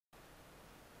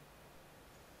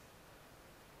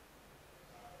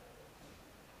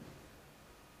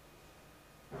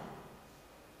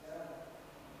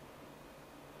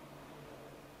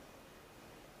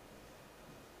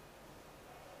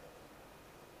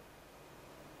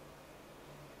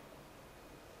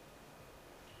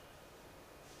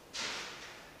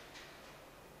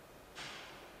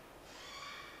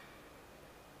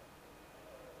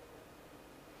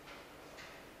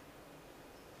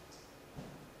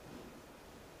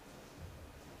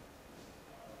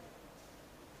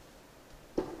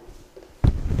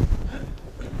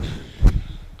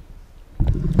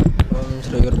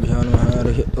श्रीगुरुभ्यो नमः।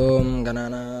 हरिः ओं।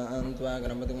 गणानां त्वा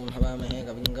गणपतिं हवामहे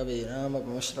कविं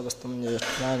कवीनामुपमश्रवस्तं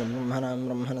ज्येष्ठानां ब्रह्मणां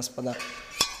ब्रह्मणस्पद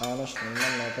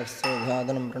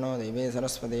आनुष्णन्नोतस्योद्घातनं प्रणो देवी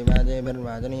सरस्वती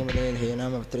वाजेभिर्वाजनीमते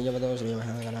धेनामप्त्रियवतो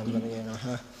श्रीमहागणाधिपतये नमः।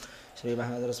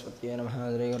 श्रीमहासरस्वत्यै नमः।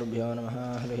 श्रीगुरुभ्यो नमः।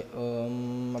 हरिः ओं।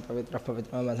 अपवित्रः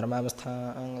पवित्रो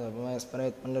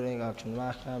मधर्मावस्थास्मरेत् पुण्डरीकाक्षं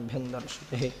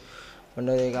वाह्याभ्यन्तरश्रुतिः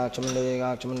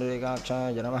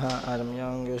पुण्डरीकाक्षाय नमः।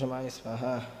 आजम्याङ्गेशमाय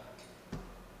स्वाहा।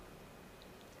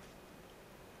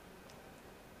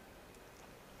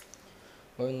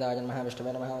 गोविन्दाय नमः।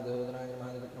 विष्णवे नमः। मधुसूदनाय नमः।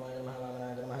 विक्रमाय नमः।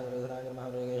 वामनाय नमः। दुर्धराय नमः।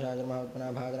 वेगेशाय नमः।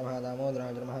 उत्पन्नाभाय नमः।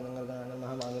 दामोदराय नमः। गङ्गाधराय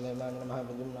नमः। वासुदेवाय नमः।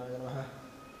 प्रद्युम्नाय नमः।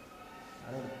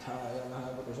 अनिरुद्धाय नमः।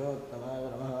 पुरुषोत्तमाय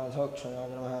नमः। अधोक्षयाय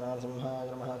नमः। नरसिंहाय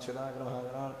नमः। अच्युताय नमः।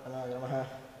 जनार्दनाय नमः।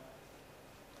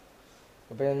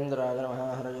 उपेन्द्राय नमः।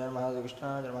 हरये नमः।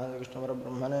 श्रीकृष्णाय नमः।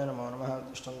 श्रीकृष्णपरब्रह्मणे नमो नमः।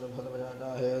 तिष्ठन्तु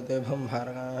भूतपजाताः हेते भं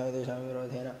भारकाः तेषां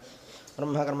विरोधेन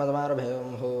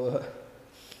ब्रह्मकर्मसमारभेयुः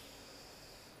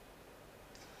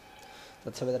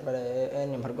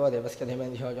तत्सवितर्पणेऽन्यं भर्गो देवस्य धीमहि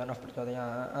धियो यो नः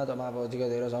प्रचोदयात्।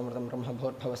 तमापोऽधिगतिरसमृतं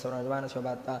ब्रह्मभूर्भुवस्सुरयजमानस्य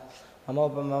उपात्ता मम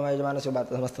यजमानस्य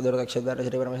उपात्ता समस्तदुर्दक्षद्वारा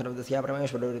श्रीपरमेश्वरस्य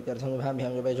परमेश्वरवृत्त्यर्थं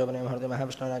शुभाभ्यां जुभेशोपनयं हरति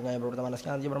महाविष्णुराज्ञाय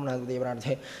प्रवृत्तमानस्यान्ति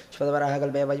ब्रह्मणादिदेवरार्थे श्वतवराः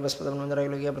कल्पे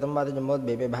वैवस्पदमनुन्द्रैलोक्ये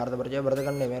प्रथमपादजम्बोद्भीपे भारतवर्जे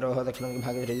भरतखण्डे मेरोः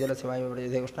दक्षिणभागे श्रीजलस्य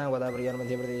वायुप्रदेशे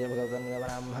कृष्णागोदावरीमध्ये प्रदेशे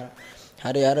भगवतन्वरां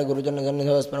हरिहर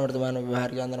गुरुजनसन्निधौ स्मरणवर्तमानो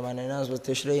विहार्यान्दरमानेन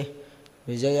स्वस्ति श्री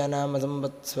विजयनाम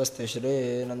संवत्स्वस्ति श्री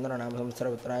नन्दननाम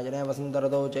संवत्सरपुत्रायने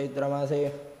वसन्तऋतौ चैत्रमासे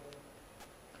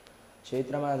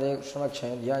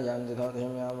कृष्णपक्षेऽध्यायां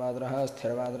तिथौदशम्यां वाद्रः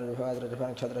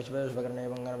स्थिरवाद्रजुभाद्रजुभनक्षत्रशुभे शुभकर्णे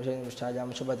बङ्गारविषयनिष्ठायां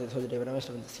शुभतिथौ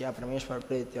श्रीपरमेश्वरस्य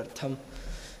परमेश्वरप्रीत्यर्थम्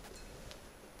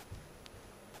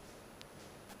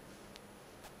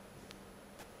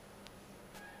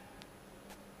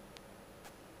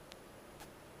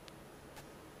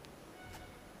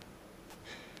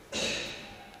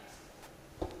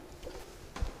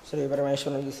श्री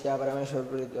परमेश्वरस्य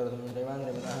परमेश्वरप्रीत्यर्थं श्रीमान्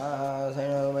श्रीमतः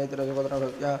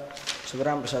सैनमैत्रसुभद्रस्य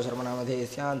शिवराम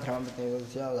प्रशाशर्मनामधेयस्य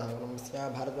धर्मपत्नीस्य दाहकुटुम्बस्य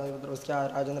भारद्वाजपुत्रस्य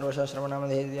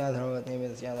राजेन्द्रप्रशाशर्मनामधेयस्य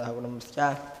धर्मपत्नीस्य दाहकुटुम्बस्य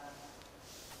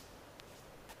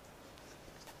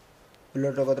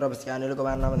उल्लोटगोत्रपस्य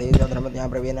अनिलकुमारनामधेयस्य धर्मपत्न्या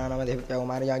प्रवीणानामधेयस्य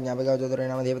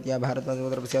कुमार्याज्ञापिकाज्योतिरेणामधेयस्य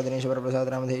भारद्वाजपुत्रस्य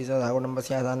दिनेश्वरप्रसादनामधेयस्य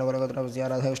दाहकुटुम्बस्य सानुकुलगोत्रपस्य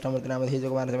राधाकृष्णमूर्तिनामधेयस्य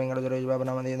कुमारस्य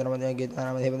वेङ्कटसुरेशबाबुनामधेयस्य धर्मपत्न्या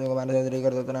गीतानामधेयस्य कुमारस्य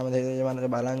श्रीकरदत्तनामधेयस्य यजमानस्य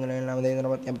बालाञ्जनेयनामधेयस्य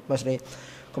धर्मपत्न्या पद्मश्री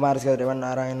कुमारस्य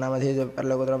श्रीवन्नारायणनामधेयस्य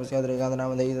परलगोत्रपस्य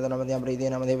श्रीकान्तनामधेयस्य धर्मपत्न्या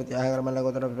प्रीतिनामधेयस्य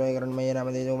कर्मलगोत्रपस्य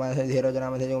करुण्मयीनामधेयस्य कुमारस्य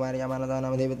धीरजनामधेयस्य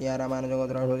कुमार्यामानदानामधेयस्य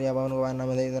रामानुजगोत्रपस्य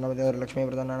पवनकुमारनामधेयस्य धर्मपत्न्या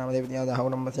लक्ष्मीप्रसन्नानामधेयस्य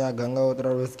दाहकुटुम्बस्य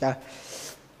गङ्गागोत्रपस्य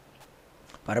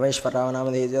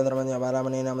परमेश्वररावनामधेयस्य धर्मपत्न्या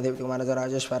बालामणीनामधेयस्य कुमारस्य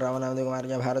राजेश्वररावनामधेयस्य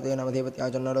कुमार्या भारतीयनामधेयस्य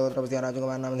चन्नरगोत्रपस्य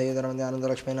राजकुमारनामधेयस्य धर्मपत्न्या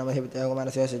आनन्दलक्ष्मीनामधेयस्य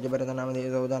कुमारस्य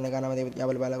सज्जभरतनामधेयस्य सौजानिकानामधेयस्य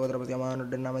बलबालगोत्रपस्य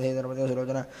महानुड्डनामधेयस्य धर्मपत्न्या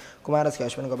सुलोचना कुमारस्य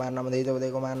अश्विनकुमारनामधेयस्य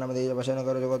उदयकुमारनामधेयस्य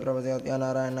पशनकरजगोत्रपस्य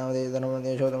सत्यनारायणनामधेयस्य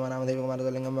धर्मपत्न्या यशोधमानामधेयस्य कुमारस्य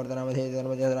लिङ्गमवर्धनामधेयस्य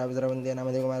धर्मपत्न्या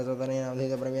राविद्रवन्त्यनामधेयस्य कुमारस्य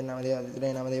तनयनामधेयस्य प्रवीणनामधेयस्य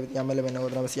अदितिरेनामधेयस्य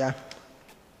अमलवेनगोत्रपस्य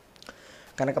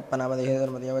कनकप्पनामधेयस्य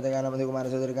धर्मपत्न्या वदगानामधेयस्य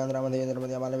कुमारस्य श्रीकान्तरामधेयस्य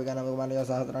धर्मपत्न्या बालविकानामधेयस्य कुमारस्य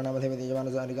सहस्रनामधेयस्य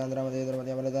यजमानस्य हरिकान्तरामधेयस्य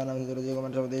धर्मपत्न्या वलदानामधेयस्य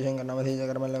रुद्रकुमारस्य उदयशङ्करनामधेयस्य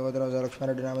कर्मलगोत्रपस्य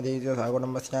लक्ष्मणरेड्डिनामधेयस्य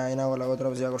सहकुटुम्बस्य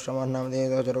आयनावलगोत्रपस्य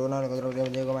कृष्णमोहननामधेयस्य रघुनाथगोत्रपस्य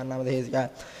विजयकुमारनामधेयस्य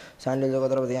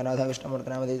शाण्डिल्यगोत्रपस्य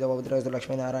राधाकृष्णमूर्तिनामधेयस्य पवित्रस्य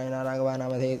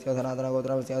लक्ष्मीनारायणराघवानामधेयस्य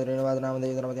सनातनगोत्रपस्य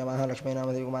श्रीनिवासनामधेयस्य धर्मपत्न्या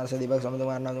महालक्ष्मीनामधेयस्य कुमारस्य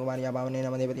दीपकसमुद्रकुमारनामधेयस्य कुमार्या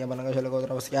पावनीनामधेयस्य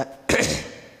बनकशलगोत्रपस्य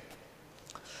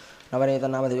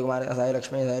नवनीतनामधेयस्य कुमारस्य साई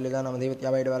लक्ष्मी शैलिकानामधेयस्य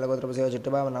वैडबालगोत्रपस्य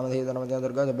चिट्टबाबनामधेयस्य धर्मपत्न्या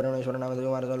दुर्गा सुब्रह्मण्येश्वरनामधेयस्य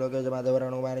कुमारस्य लोकेश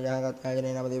माधवरणकुमार्याः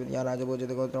कात्यायनीनामधेयस्य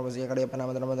राजपूजितगोत्रपस्य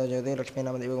कडेयप्पनामधेयस्य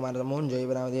ज्योतिलक्ष्मीनामधेयस्य कुमारस्य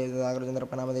मूञ्जैवनामधेयस्य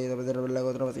सागरचन्द्रप्पनामधेयस्य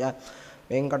विल्लगोत्रपस्य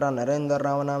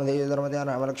वेङ्कटनरेन्द्ररावनामधेयस्य धर्मपत्न्या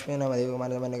रामलक्ष्मीनामधेयस्य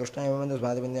कुमारस्य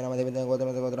मन्यकृष्णैवमन्यस्वादिबिन्दनामधेयस्य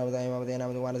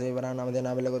गोत्रपस्य नामधेयस्य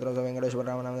नाबिल्लगोत्रपस्य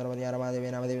वेङ्कटेश्वररावनामधेयस्य धर्मपत्न्या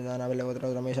रमादेवीनामधेयस्य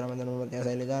नाबिल्लगोत्रपस्य रमेशनामधेयस्य धर्मपत्न्या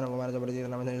शैलजानकुमारस्य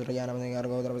प्रतीतनामधेयस्य श्रियानामधेयस्य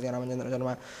गार्गोत्रपस्य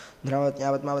रामचन्द्रशर्मा धर्मपत्न्या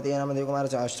पद्मावतीनामधेयस्य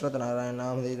कुमारस्य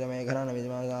अश्वत्थनारायणनामधेयस्य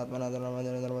मेघनामधेयस्य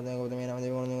आत्मनाथनामधेयस्य धर्मपत्न्या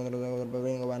गौतमीनामधेयस्य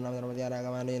प्रवीणकुमारनामधेयस्य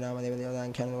राघवानीनामधेयस्य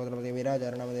साङ्ख्यानगोत्रपस्य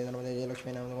विराचारनामधेयस्य धर्मपत्न्या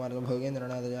लक्ष्मीनामधेयस्य कुमारस्य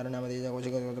भोगेन्द्रनाथचारनामधेयस्य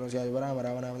कौशिकगोत्रपस्य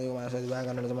शिवरामरावनामधेयस्य कुमारस्य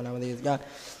दिवाकरनामधेयस्य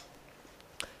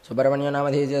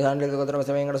सुब्रह्मण्यनामधेयस्य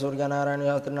शाण्डिल्यगोत्रपस्य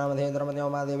वेङ्कटसूर्यनारायणशास्त्रीनामधेयस्य धर्मपत्न्या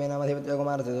उमादेवीनामधेयस्य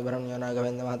कुमारस्य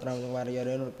सुब्रह्मण्यनागवेन्द्रमहात्रामस्य कुमार्या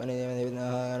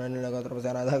रेणुत्पन्नीदेवदेवस्य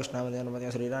राधाकृष्णनामधेयस्य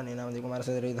धर्मपत्न्या श्रीराणीनामधेयस्य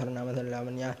कुमारस्य श्रीधरनामधेयस्य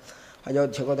लावण्या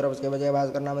अयोध्यगोत्रपस्य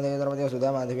विजयभास्करनामधेयस्य धर्मपत्न्या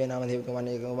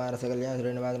सुधामाधवीनामधेयस्य कुमारस्य कल्याण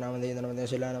श्रीनिवासनामधेयस्य धर्मपत्न्या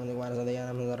शिलानामधेयस्य कुमारस्य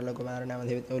दयानामधेयस्य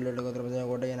सरलकुमारनामधेयस्य उल्लटगोत्रपस्य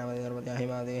कोटयनामधेयस्य धर्मपत्न्या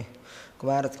हिमादेवी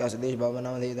कुमारस्य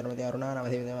सतीशबाबुनामधेयस्य धर्मपत्न्या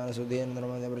अरुणानामधेयस्य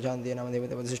सुधीन्द्रनामधेयस्य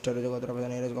प्रशान्तीनामधेयस्य वसिष्ठरुजगोत्रपस्य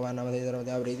नीरजकुमारनामधेयस्य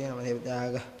धर्मपत्न्या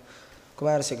प्रीतिनामधेयस्य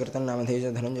कुमारस्य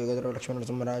कीर्तननामधेय धनञ्जय गोत्र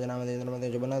लक्ष्मणसुमराजनामधेय नर्मदे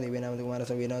जुबना देवी नामधे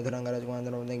कुमारस्य वीरधुरङ्गराजकुमार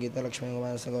नर्मदे गीता लक्ष्मी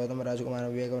कुमारस्य गौतम राजकुमार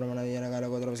विवेकब्रह्मणदीनकाल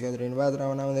गोत्रस्य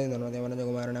श्रीनिवासरावनामधेय नर्मदे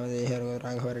वनजकुमार नामधेय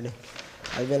राघवरेड्डी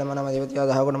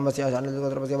अल्वेलमनामधेवत्यादः कुटुम्बस्य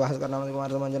शालितगोत्रस्य भास्करनामधे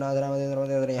कुमार मंजुनाथनामधे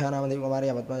नर्मदे रेहानामधे कुमार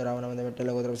पद्मजरावनामधे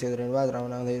विठ्ठलगोत्रस्य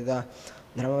श्रीनिवासरावनामधे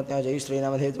धर्मत्या जय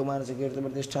श्रीनामधे कुमारस्य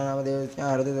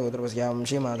कीर्तिप्रतिष्ठानामधेवत्या हृदयगोत्रस्य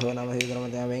श्रीमाधवनामधे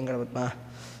धर्मत्या वेङ्कटपद्मा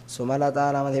सुमलता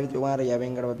नामधेवती कुमारया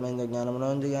वेङ्कटपद्मेन्द्र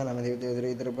ज्ञानमनोञ्जया नामधेवती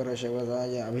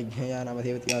श्रीत्रिपुरशिवसाय अभिज्ञया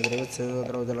नामधेवत्या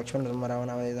श्रीवत्सोत्र लक्ष्मणसुमराव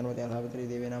नामधेव धर्मत्या सावित्री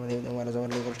देवी नामधेवती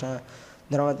कुमारसवर्ली कृष्ण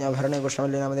धर्मत्या भरणे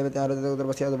कृष्णवल्ली नामधेवत्या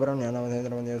हृदयगोत्रस्य सुब्रह्मण्य नामधेव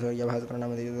धर्मत्या सूर्यभास्कर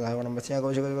नामधेव धावणम्बस्य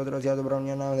कौशिकगोत्रस्य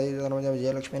सुब्रह्मण्य नामधेव धर्मत्या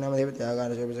विजयलक्ष्मी नामधेवत्या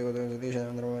आकाशविषयगोत्रसतीश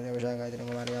धर्मत्या विशाखायत्री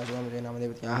कुमारया सुमते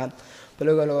नामधेवत्याः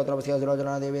पिलुगोत्रस्य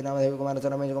सुरोचनादेवी नामधेव कुमारस्य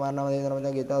रमेश कुमार नामधेव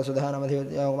धर्मत्या गीता सुधा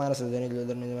नामधेवत्या कुमारस्य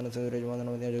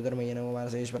जनिर्जोधर्मजमनसूर्यजमोदनमत्या ज्योतिर्मयी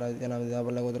कुमारस्य ईश्वरादित्य नामधेव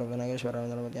पल्लगोत्रस्य नागेश्वर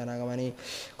नामधेवत्या नागमणि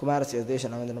कुमारस्य देश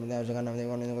नामधेवत्या अशोका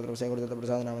नामधेव गोत्रस्य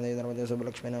गुरुदत्तप्रसाद नामधेव धर्मत्या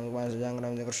सुब्बलक्ष्मी नाम कुमारस्य जांग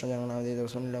नामधेव कृष्णजंग नामधेव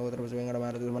सुनीलगोत्रस्य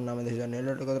वेङ्कटमारुति नामधेव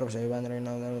नीलटगोत्रस्य शिवान्द्रय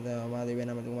नामधेव उमादेवी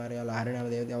नामधेव कुमारया लहरि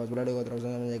नामधेवत्या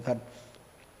वसुलटगोत्रस्य शेखर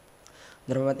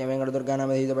धर्मत्या वेङ्कटदुर्गा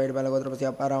नामधेव बैडपालगोत्रस्य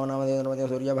अप्पाराव नामधेव धर्मत्या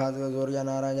सूर्यभास्कर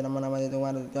सूर्यनारायणम नामधेव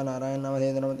कुमारस्य नारायण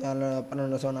नामधेव धर्मत्या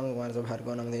अपनसो नाम कुमारस्य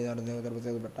भार्गव नामधेव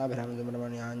धर्मत्या भट्टाभिराम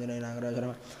सुब्रह्मण्य आञ्जनेय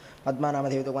नागराजरम पद्मा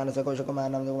नामधेव कुमारस्य कौशकुमार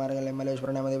नामधेव कुमार कलेमलेश्वर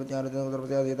नामधेवत्या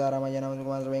हृदयगोत्रस्य सीतारामయ్య नामधेव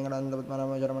कुमारस्य वेङ्कटानन्द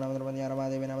पद्मनाभशर्म नाम धर्मत्या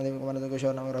रमादेवी नामधेव कुमारस्य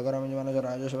किशोर नाम रघुरामजमानस्य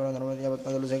राजेश्वर धर्मत्या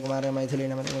पद्मतुलसी कुमार मैथिली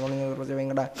नामधेव गोत्रस्य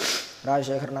वेङ्कट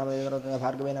राजशेखर नामधेव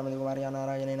भार्गवी नामधेव कुमारया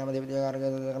नारायणी नामधेवत्या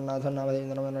जगन्नाथन नामधेव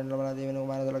निर्मलादेवी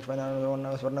कुमारस्य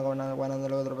लक्ष्मीनारायण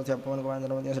स्वर्णकुमारस्य पवन कुमार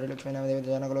धर्मत्या श्रीलक्ष्मी नामधेव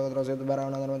जनकुलगोत्रस्य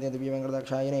दुर्भारावण धर्मत्या दिव्य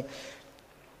वेङ्कटदाक्षायिनी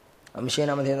अंशे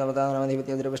नामधेव नवता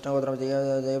नामधेवत्या श्रीकृष्णगोत्रस्य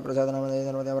जयप्रसाद नामधेव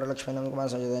धर्मत्या वरलक्ष्मी नाम कुमार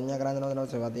संजय धन्यक्रांत नामधेव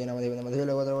स्वाति नामधेव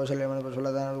मधुलगोत्र कौशल्य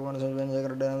प्रफुल्लता कुमार संजय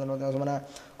जयकर्ड धर्मत्या सुमना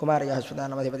कुमार अश्वता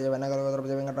नामधेवत्या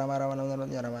वनगोत्रस्य वेङ्कटरामाराव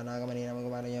नामधेवत्या रमानागमणि नाम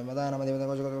कुमार मदा नामधेव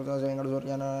कौशकुलगोत्रस्य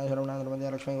वेङ्कटसूर्यानारायण धर्मत्या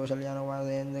लक्ष्मी कौशल्या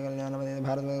कुमारदेन्द्र कल्याण नामधेव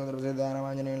भारतगोत्रस्य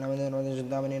दानवाञ्जनेय नामधेव धर्मत्या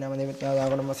शुद्धामणि नामधेवत्या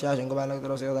दागुणमस्य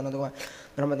शङ्कुबालगोत्रस्य धनतुमा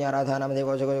धर्मत्या राधा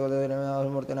नामधेव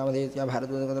कौशकुलगोत्रस्य नामधेवत्या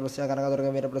भारतगोत्रस्य कनकदुर्ग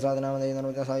वीरप्रसाद नामधेव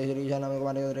धर्मत्या साई श्रीशा नाम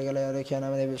कुमार रेख्या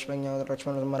नामधेव विष्णु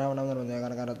लक्ष्मणसुमराव नाम धर्मत्या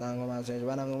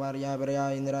कनकरत्नाकुमार नामकुमार्या प्रिया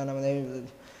इंदिरा नामधेव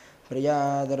प्रिया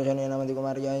दर्शने नामधेव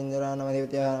कुमार्या इंदिरा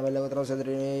नामधेवत्या बल्लगोत्रस्य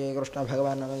श्रीकृष्ण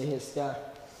भगवान् नामधेयस्य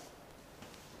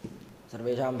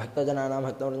सर्वेषां भक्तजनानां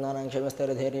भक्तवृन्दानां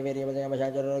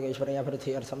क्षेमस्थैर्यधैर्यवीर्यवजयमशाचरोगेश्वर्या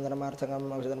पृथ्व्यर्थं धर्मार्थकं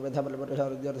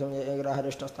मोक्षधर्मविद्धफलपुरुषार्थं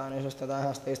एग्रहरिष्टस्थानेषु स्थिताः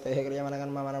हस्तैस्तैः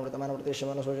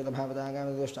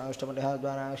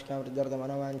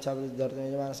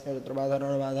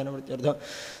क्रियमनकर्मावृतमानवृत्तिष्यमनुसूचितभावतागामदुष्टाष्टपटिहाद्वाराष्क्यामृत्यर्थमनोवाञ्छावृद्ध्यर्थमेजमानस्मेतृप्रभाधरणवाधानवृत्त्यर्थं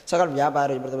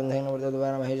सकलव्यापारिवृतबन्धेन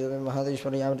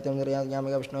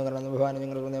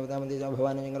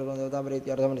भवानीङ्गरदेवता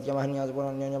प्रीत्यर्थं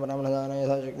नित्यमहन्यासपूर्णन्योन्यपरामणदान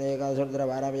यथाशक्ति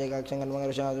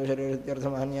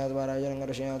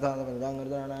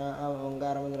एकादशरुद्रवाराभ्येकाक्षङ्गन्मकर्षादुशरीरत्यर्थमहन्याद्वाराजनकर्षयाथापञ्चाङ्गर्दान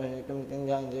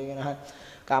ओङ्कारमन्त्रः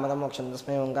कामदं मोक्षं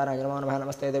तस्मै ओङ्काराय नमो नमः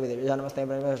नमस्ते देवी देवीशा नमस्ते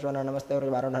परमेश्वर नमस्ते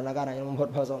वरुणकाराय नमो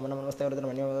भूर्भुवः नमस्ते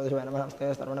रुद्रमन्यो नमस्ते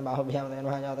सर्वणबाहुभ्यां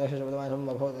नमः जातः शुभदमाशं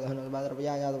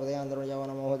बभूतधनुर्भाद्रपया जातपदयान्तर्यो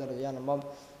नमो होदर्जया नमः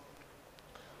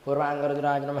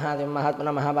पूर्वाङ्गरुद्राज नमः देव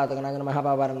महात्मनः महापातकनाय नमः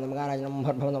पावारं नमकाराय नमः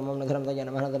भूर्भुवः नमो नधरं तय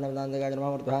नमः धनवदान्तकाय नमः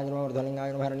ऊर्ध्वाय नमः ऊर्ध्वलिङ्गाय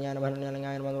नमः हरण्याय नमः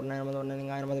हरण्यालिङ्गाय नमः दूर्णाय नमः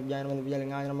दूर्णलिङ्गाय नमः दिव्याय नमः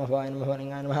दिव्यलिङ्गाय नमः भवाय नमः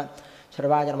भवलिङ्गाय नमः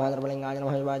सर्वाय नमः सर्वलिङ्गाय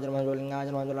नमः शिवाय नमः शिवलिङ्गाय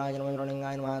नमः जुलाय नमः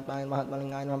जुलिङ्गाय नमः महात्माय नमः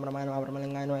महात्मलिङ्गाय नमः ब्रह्माय नमः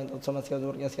ब्रह्मलिङ्गाय नमः तत्समस्य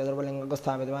सूर्यस्य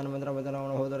सर्वलिङ्गस्थापितवान् मन्त्रवदनो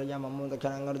होदर्या मम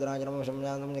दक्षिणाङ्गरुद्राज नमः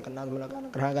शम्यातं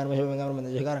निकन्नाथमुलकानग्रहागार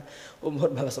शिवलिङ्गाय ओं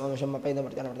भूर्भुवः स्वं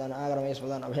अपैदवर्तनवर्तन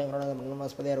आगरमेश्वदान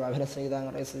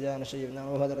अभयङ्गरुणमस्पदेर्वाभिनस्यैताङ्गरैस्यजानश्रीयुक्तां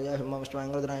होदर्या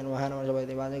शम्माष्टमाङ्गरुद्राय नमः नमः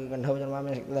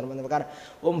शक्तिधर्मदेवकार्य शक्तिधर्मदेवकार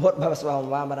ओं भूर्भुवः स्वं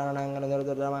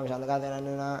वामराणाङ्गरुद्रामां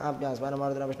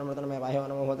शान्तकादेनान्नाप्यास्मानमरुद्रविष्णुमृतनमे बाह्यो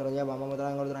नमो होदर्या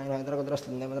वाममुद्राङ्गरुद्राय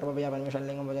नमः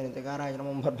शल्लिंगं भजन नित्यकाराय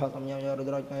नमो भर्भवतं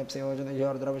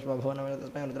रुद्रोज्ञप्सेवोजयो रुद्रविश्वभुवनं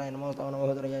तस्मै रुद्राय नमो स्तव नमो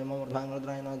रुद्राय नमो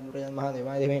ऊर्ध्वाङ्गरुद्राय नमः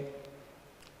महादेवाय धीमहि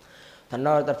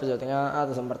तन्नो तर्पज्योतिना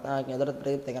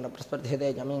आदसंवर्ताज्ञदरत्प्रीत्यगणप्रस्पर्ध्यते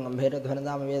जमीं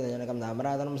गम्भीरध्वनिदामवेदजनकं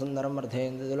दामराधनं सुन्दरं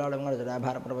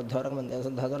वर्धयन्तिजुलालङ्गजटाभारप्रबुद्धोरकमन्ते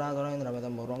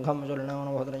शुद्धधुराधुरेन्द्रमिदं पूर्वङ्घं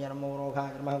जुलिनमोभद्रय नमो रोखाय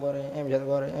नमः गोरे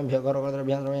एम्भ्य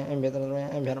घोरगोद्रभ्यः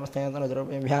नमस्ते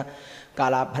तनुद्रभ्यः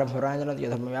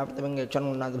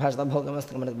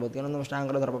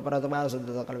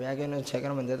कालाभ्रभ्राजनत्यधर्मव्याप्तव्यङ्गेक्षणुन्नाथभाषतभौगमस्तिमृतबोध्यनन्दुष्टाङ्गरधर्पपरतपासुद्धसकलव्याकेन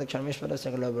क्षेकरमन्दिरदक्षिणमीश्वरस्य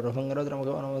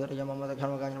कलबृहङ्गरुद्रमुखो नमोदर्य मम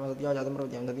दक्षिणमकाय नमः सत्यो जातं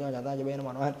प्रत्यं तत्यो जाता जवेन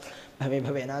मनोहर भवे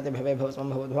भवे नाति भवे भव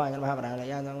सम्भवध्वाय नमः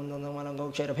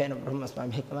प्राणयानन्दोक्षरफेन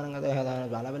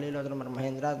ब्रह्मस्माभिक्तमनङ्गदेहदानज्वालबलीलोचनं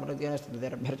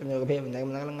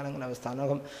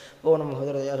ब्रह्मेन्द्रात्मरुद्यनस्थितिरभ्यर्चनयोगभेविन्दगमनगलङ्गलङ्गलविस्तानोकं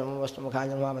पूर्णमहोदरयासमवस्तुमुखाय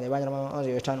नमः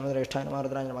ज्येष्ठान्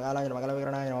मरुद्राय मगालाय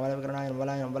मगलविकरणाय मगलविकरणाय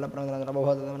मलाय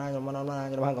मलप्रमदनबोधनाय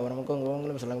मनोन्मनाय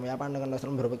गौरमकुङ्गुमं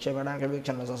व्यापाण्डकण्डस्थलं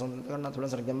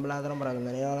भुरुभिक्षेपणाक्षवीक्षणसंतकर्णत्फुलसर्गम्बलादरं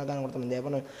पराजमनीरालकान्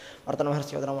देवन्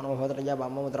वर्तनहर्षिवदरमनोहोदरया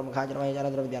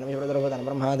वाममुद्रमुखाचरमहिजारद्रव्यानमिश्वरद्रवदान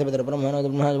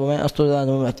ब्रह्माधिपतिर्ब्रह्मणोद्ब्रह्मणोमे अस्तु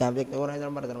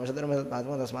दानुव्याख्याव्यक्तोरैदरं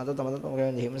परतरमशतरमतत्त्वात्मो तस्मात्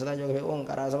तमतत्त्वं सदा योगे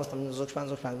ओंकारा समस्तं सूक्ष्मं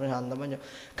सूक्ष्मं शान्तमं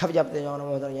खव्याप्तेजो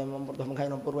नमोदरयं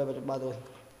पूर्वमुखायनं पूर्वे पचुपादो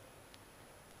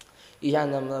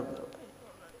ईशान्यं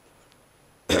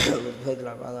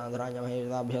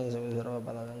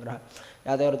उद्भेदलापादाधराजमहेदाभ्यासर्वपदासङ्ग्रह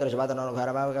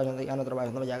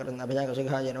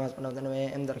यादवरुद्रशपातनोघारभावकाशन्तियानोत्रभाषणमजागृतनाभिजागशिखाय नमस्पन्दनमे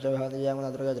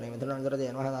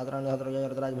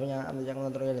एन्दर्क्षभावदयामनाद्रगजनैमधुराजराजभुञां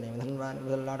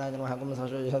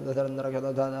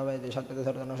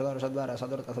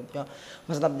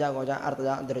मसदब्जागोजा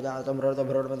अर्थजा दृजा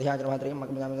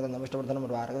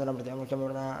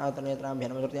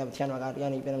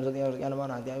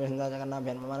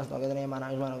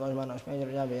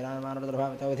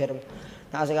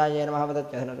नासिकाय नमः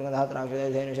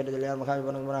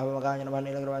नासिकाय नमः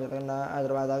नीलग्रवाजकण्ठा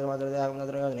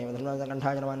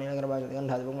आद्रवादाग्रवादृदयागमनद्रयोजनैमधन्वादकण्ठाय नमः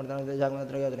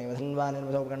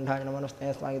नीलग्रवाजकण्ठादिपुङ्गर्तनोजनैमधन्वानिर्मसोपकण्ठाय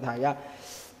नमोस्तस्मागिधाय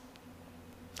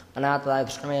अनाथाय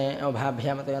कृष्णमे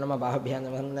भाभ्यामतयो नमः बाहुभ्यां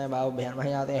नमः बाहुभ्यां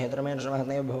महयाते हेतरमेन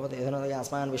श्रमहते भवते धनदय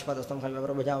अस्मान् विश्वतस्तं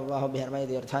खल्वप्रभुजा बाहुभ्यां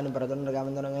मयतीर्थानि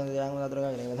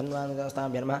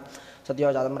परदण्डगामन्दनोजनैमधन्वानिदस्ताभ्यां सत्यो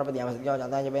जातं प्रपद्याम सत्यो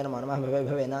जाताय वेन नमः भवे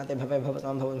भवे नाते भवे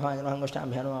भवतां भवद्भाय नमः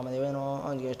गोष्ठाभ्यां वामदेवेनो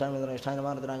ज्येष्ठामिन्द्रेष्ठाय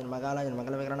नमः रुद्राय नमः कालाय नमः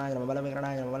मगलविकरणाय नमः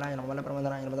बलविकरणाय नमः बलाय नमः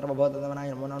बलप्रमदनाय नमः सर्वभूतदमनाय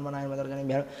नमः नन्मनाय नमः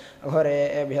दर्जनेभ्यः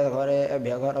अघोरेभ्यः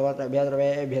घोरेभ्यः घोरवत्रेभ्यः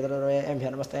द्रवेभ्यः द्रवेभ्यः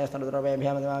नमस्ते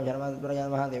स्तरद्रवेभ्यः नमः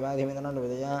नमः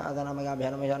देवाधिमितनन्दविदया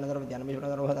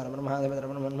अदनमगाभ्यानमशानद्रव्यानमिश्वरद्रवधान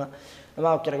ब्रह्माधिपतिर्ब्रह्मन्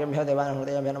नमोक्षरगेभ्यः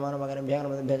देवानहृदयभ्यः नमो नमगरेभ्यः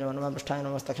नमोभ्यः नमः पृष्ठाय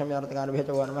नमस्तक्षम्यार्थकारेभ्यः च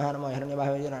नमः नमो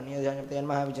हिरण्यभावजनान्यजनपते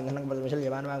नमः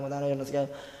विचिन्तनकबलविशल्यवान्वाग्मदानजनस्य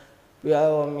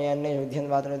ओम यन्ने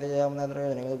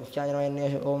विध्यन्वात्रयोजनैमधुक्षायनमयन्ने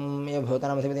ओम ये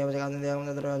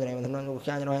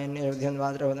भूतानमधिपदेवजगान्नैमधुक्षायनमयन्ने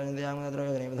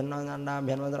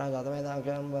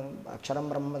विध्यन्वात्रयोजनैमधुक्षायनमयन्नेभ्यन्वादाभ्यान्वदराजातवेदाक्षरं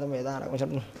ब्रह्मतं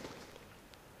वेदानकमशम्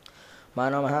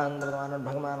मानव महान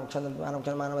भगवान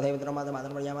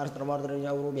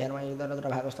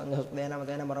क्षमानमधैवित्रमादमादमर्यामारस्त्रमोर्द्रयौरुभ्यान्मयुद्धरभागस्तन्धस्पदेन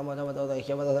मतेन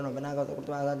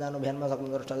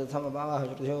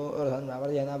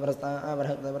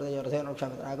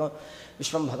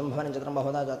विश्वं भतं भवनं चित्रं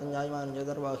बहुधा जातं जायमानं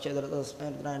चतुर्वाक्षेदरतस्मै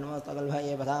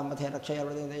नमस्तकल्भाये पथां पथे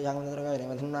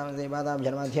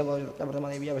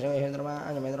रक्षयर्वदेजागमनद्रगैर्मधन्नामदेवादाभ्यन्माध्यभोजत्रप्रथमदेव्यवशयेन्द्रमा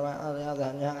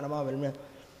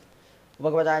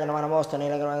उपगवचाय नमः नमोऽस्तु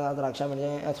नीलग्रवाद्राक्षामिजे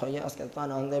अथोय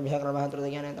अस्केत्वानहन्तेभ्यः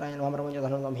क्रमहतृतज्ञानेत्राय नमः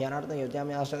प्रपञ्चधनुमभियानार्थं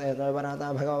योज्यामि आश्रयेतवनाथा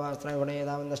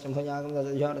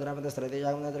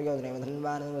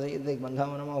भगवास्त्रयभुणेदावन्दष्टभुजागमदज्योतिरापतिस्रतिजागमदत्रियोजनैमधन्वानमसीद्दिग्बन्धो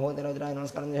नमो भूतिरोजराय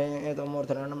नमस्कारञ्जये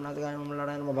तोमूर्तिरणं नाटकाय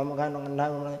नमो भमखाय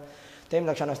गण्ठाय तें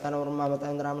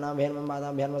दक्षिणस्थानब्रह्मावतेन्द्रामणाभ्यन्मं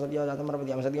बाधाभ्यन्म सद्यो जातं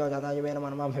प्रपद्याम सद्यो जाताय वे नमः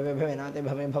नमः भवे भवे नाते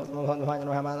भवे भवत्मभवद्भाय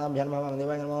नमः बाधाभ्यन्म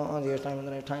देवाय नमो ज्येष्ठाय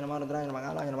नमः रुद्राय नमः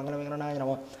कालाय नमः मङ्गलविकरणाय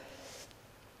नमः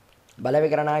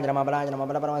बलविकरणाय नमः बलाय नमः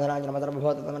बलप्रमथनाय नमः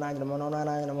सर्वभूततमनाय नमो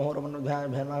नमनाय नमो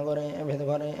रुद्रभ्यान्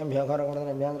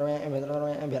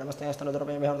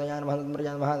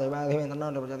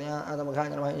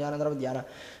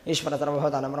ईश्वर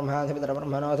सर्वभूतानां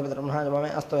ब्रह्माधिपतिर्ब्रह्मणोऽधिपतिर्ब्रह्मणे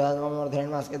अस्तु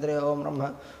मूर्धन्यमास्केत्रे ओम ब्रह्म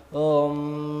ओम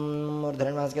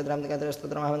मूर्धन्यमास्केत्रां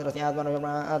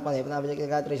आत्मदेवताभिजय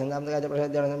गायत्री छन्दां गायत्री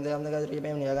प्रसाद्यां गायत्री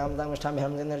प्रेम नियगां निष्ठाभ्यां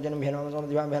निर्जनभ्यां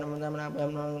समधिभ्यां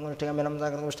मुष्टिकाभ्यां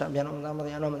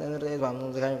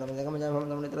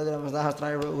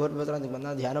सहस्राय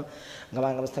ध्यानं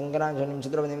गमागमस्थंकरांशनिं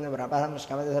चित्रपतिं प्रापाहं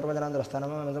स्कामते सर्वजनान्द्रस्थानं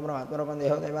परमात्मरूपं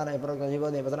देहो देवानाय प्रोक्तजीवो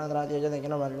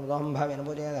देवतनाद्राज्यजनकिनं भावेन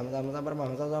पूजयामि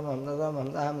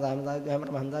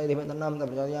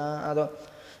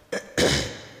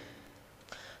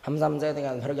हमसां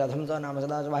चैतगाधर्गाधं च नाम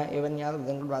सदाशिवः एवं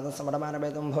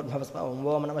यादवदङ्कृपादस्मरमानवेदं भोद्भवस्म ओं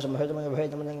ओम नमः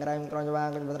शम्भोजमयभयजमजङ्करायं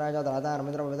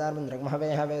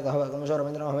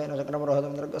क्रमजवागजपदराजातरातारमिन्द्रमवेदाहवेदहवकंशोरमिन्द्रमहवेन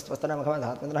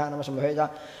चक्रमरोहदमिन्द्रगस्वस्तनमखवधात्मिन्द्रः नमः शम्भोज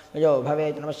यो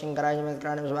भवेत् नमः शिङ्कराय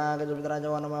मित्राणि विश्वागजपदराजो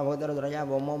नमः भूतिरुद्रया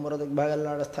ओं ओम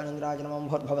मुरुदुग्भगल्लाडस्थानिन्द्राज नमः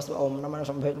भोद्भवस्म ओं नमः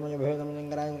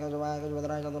शम्भोजमयभयजमजङ्करायं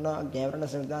क्रमजवागजपदराजातो न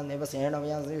ज्ञावरणस्मितान्देवसेन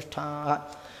व्यासिष्ठाः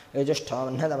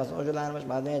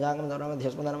यजुष्ठवह्नदमसोजुदानमस्मादे जागं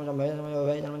दौरमध्यस्मदानं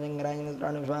शम्भोजमयोभयजमजङ्करायं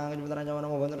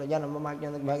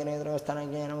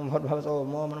भागनेत्रस्थानज्ञानं भोद्भवसो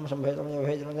मोम नमः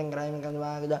शम्भोजमयोभयजमजङ्करायं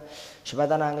क्रमजवागज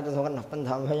शिवतनागजसोकर्णः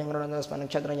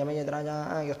पन्थाभयङ्करणस्मनक्षत्रयमयद्राजा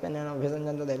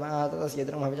यस्मिन्नभिसञ्जन्तो देवाः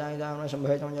ततस्येत्रमभिजायजानं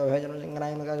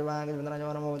शम्भोजमयोभयजमजङ्करायं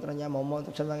क्रमजवागजपदराजो नमो पुत्रज्ञा मोमो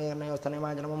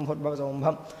तक्षद्वागेर्नयोस्थानमाजनमं भोद्भवसो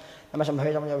भं नमः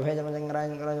शम्भवे चमय भवे चमय जङ्गराय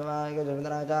जङ्गराय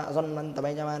जगदराज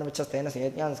असन्नन्तमयजमान विच्छस्तेन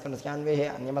सेत्यान् स्कन्स्यान्वेः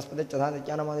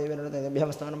अन्यमस्पतिच्छसादित्या नमो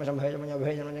देवीर्भ्यमस्तु नमः शम्भवे चमय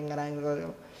भवे चमय जङ्गराय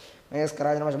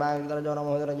नमस्काराय नमः शम्भाय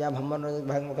नमोदरजा भम्मन्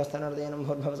भागमुखस्थानर्दयनं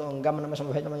भूर्भवसो गम नमः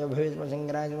शम्भवे चमय भवे चमय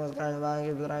जङ्गराय नमस्काराय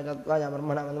वायुराय तत्त्वाय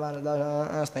ब्रह्मणा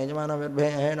वन्दमान स्नेजमान विर्भे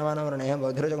नमः वर्णेः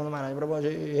बौद्धिरजगुणमानाय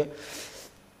प्रभोषे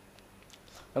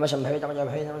नमः शम्भवे चमय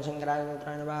भवे चमय शङ्कराय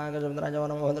नमस्काराय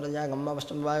नमोदरजा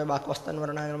गम्मवष्टवाय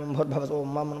वाक्वस्तन्वर्णाय नमः भूर्भवसो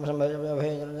मम नमः शम्भवे चमय भवे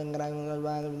चमय जङ्गराय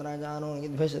नमस्काराय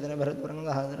यद्भ्यस्यते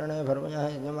भरतपुरङ्गहरणय भर्वणः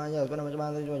यजमाय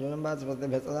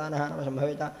अस्मनमजमादजोजम्बास्पतिभ्यस्तदानः नमः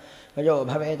शम्भवे भजो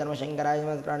भवे नमः शङ्कराय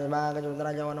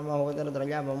नमस्काराय नमः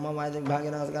होदरद्रजा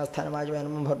ब्रह्मवादिभागिनस्कास्थानवाजवे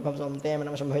नमः भूर्भवसो ते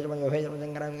नमः शम्भवे चमय भवे चमय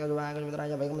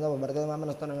शङ्कराय वैकुण्ठो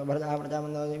भरतमामनस्तनः भरतः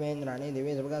प्रजामन्दोमेन्द्राणि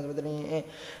दिवे सुभगास्पतिनी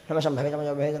नमः शम्भवे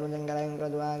चमय भवे चमय शङ्कराय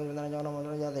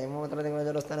नमः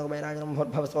देवोत्रदिग्वजरस्थानकुबैराजनं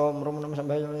भूर्भवसो मृं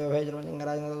शम्भवे भवे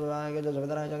जन्मजङ्गराय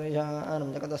सुभद्राजनिशानं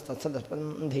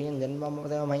जगतस्तत्सदस्पन्धीन्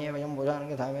जन्ममदेवमये वयं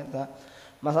भूषानकथावेत्था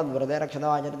मसद्वृते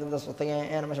रक्षतवाचरितस्वस्तये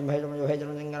नमः शम्भवे भवे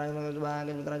जन्मजङ्गराय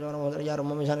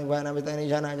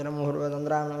सुभद्राजनमोदर्यारुम्मिशानिग्वानभितनिशानाजनं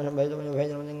मुहुर्वतन्द्रां नमः शम्भवे भवे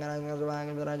जन्मजङ्गराय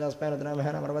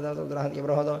सुभद्राजस्पैरत्रमहनमर्वदासुद्राहत्य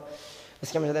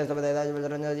इसके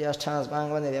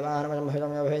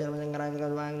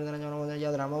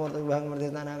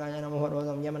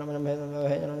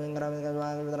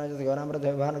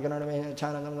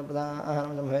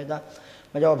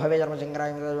मजो भवे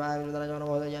जन्मशङ्कराय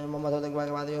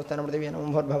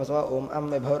भूर्भवस्व ओम अं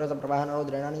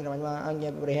विभौरसप्रवाहनोद्रेणानि रमण्वा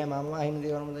आज्ञे बृहे मामवाहिं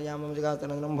देवरमदयामं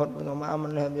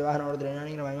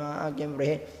विवाहनोद्रेणानि रमण्वा आज्ञे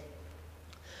बृहे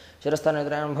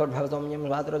शिरस्थानद्रायं भूर्भवसों यं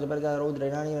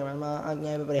स्वातरोजपरिदारोद्रेणानि रमण्वा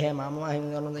आज्ञे बृहे मामवाहिं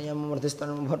देवरमदयं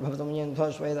मूर्तिस्थानं भूर्भवसों यं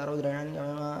ध्वश्वेदारोद्रेणानि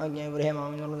रमण्वा आज्ञे बृहे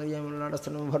मामवाहिं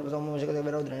लाडस्थानं भूर्भवसों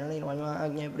मूषिकदेवरोद्रेणानि रमण्वा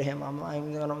आज्ञे बृहे मामवाहिं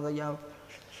देवरमदयं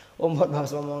ओम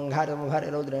भूर्भवस्वं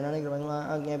घारमभाररोद्रेणानि रमण्वा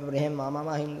आज्ञे बृहे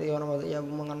मामवाहिं देवरमदयं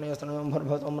मङ्गण्यस्थानं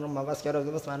भूर्भवसों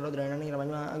मवस्करोद्रेणानि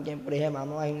रमण्वा आज्ञे बृहे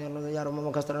मामवाहिं देवरमदयं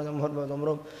रोममुखस्थानं भूर्भवसों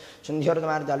रोम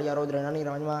शुन्ध्योर्गमार्जालियारोद्रेणानि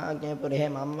रमण्वा आज्ञे बृहे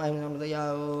मामवाहिं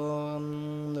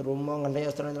देवरमदयं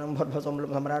रोमङ्गण्यस्थानं भूर्भवसों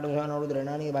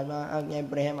सम्राटोद्रेणानि रमण्वा आज्ञे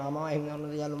बृहे मामवाहिं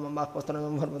देवरमदयं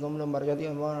वाक्वस्थानं भूर्भवसों वर्जति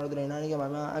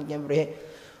रमण्वा आज्ञे बृहे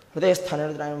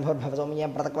हृदयस्थानरुद्रायं भूर्भवसों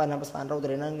यं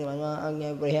प्रतक्वानपस्मानरुद्रेणानि रमण्वा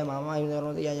आज्ञे बृहे मामवाहिं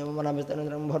देवरमदयं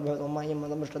यमुनाभिस्तनं भूर्भवसों मयं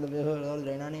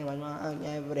मदमुष्टदुर्देणानि रमण्वा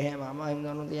आज्ञे बृहे मामवाहिं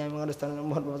देवरमदयं मङ्गलस्थानं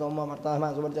भूर्भवसों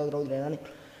मर्ताहमासुवर्जौद्रेणानि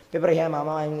पिबृहे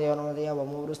मामवाहिं देवरमदयं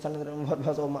वमूरुस्थानं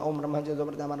भूर्भवसों ओम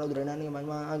ब्रह्मज्योतिर्प्रतामारुद्रेणानि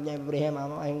रमण्वा आज्ञे बृहे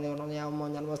मामवाहिं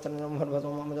देवरमदयं जन्मस्थानं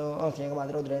भूर्भवसों ममजो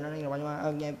स्नेहमादरुद्रेणानि रमण्वा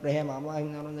आज्ञे बृहे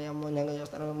मामवाहिं देवरमदयं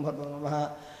जङ्गजस्थानं भूर्भवसों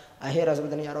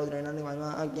अहिरसुपतनियारोद्रेणानि रमण्वा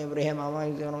आज्ञे बृहे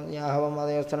मामवाहिं देवरमदयं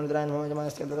हवमदयस्थानरुद्रायन्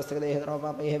भवजमस्य दुरस्तगदेह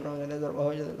सर्वपापैः प्रमुचते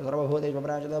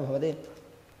सर्वभूतेष्वपराजितो भवति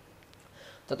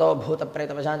ततो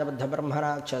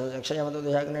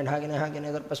भूतप्रेतवशान्तबद्धब्रह्मराक्षसयक्षयमदुदयाग्निढागिनहागिने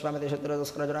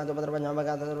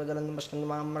सर्पश्वामतिशत्रुदस्कृजराजपदर्पञ्जमगातदुर्वजनं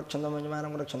पश्यन्मां रक्षन्तु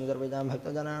मञ्जमानं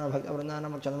भक्तजनानं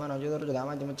भक्तवृन्दानं रक्षन्तमानं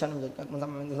ज्योतिर्जधामाज्यमुच्छनं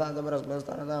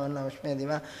जग्मसंस्थानदावन्नविष्मे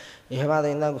दिवा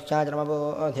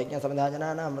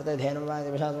इहमादयन्द्रगुच्छाचरमपोध्यज्ञसमिधाजनानां मृतधेनं वा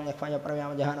दिवशासं यक्ष्माय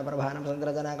प्रव्यामजहानप्रभानं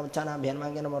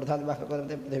सन्द्रजनाकमच्छानाभ्यन्माङ्गेन मूर्धाद्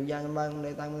बाह्यकोदपते पृथिव्यां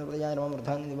वाङ्गुण्डैताङ्गप्रतिजाय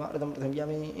नमोमूर्धानि दिवाऋतं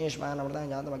पृथिव्यामि ईश्वानमृतां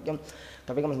जातमक्यं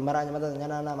कपिकं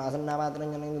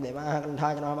स्मराजमदजनानामासन्नामातरञ्जनं देवाः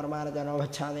कण्ठाजनमर्मानजनो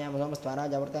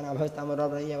भच्छादयामसमस्त्वाराजवर्तेन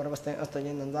अभस्तामुरव्रय्यवरवस्ते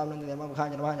अस्तजिन्दन्ताम्नन्ति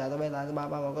देवमुखाजनमः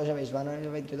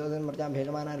जातवेदादिबाबावकोशवैश्वानर्यवैद्युतोदन्मर्त्यां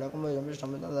भेजमानाय लोकं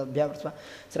वैजमिष्टमभ्यावर्स्व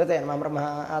श्रुते नमः ब्रह्मः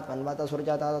आत्मन्वात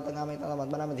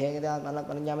सूर्यातादत्तकामैतादमद्मनामध्येयते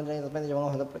आत्मन्नात्मनिज्ञामन्त्रये तस्मै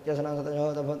जगमोहत प्रत्यसनं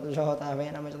सतजोहतभूतजोहताभे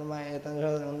नमः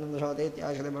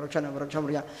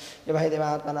वृक्षमृया यभै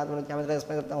देवात्मनात्मनिज्ञामन्त्रये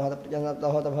तस्मै सप्तमोहत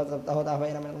प्रत्यसप्तहोतभूतसप्तहोताभे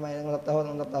नमः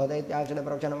सप्तहोतसप्तहोतैत्याक्षते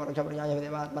वृक्षमृया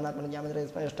देवात्मनात्मनिज्ञामन्त्रये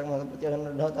तस्मै अष्टमोहत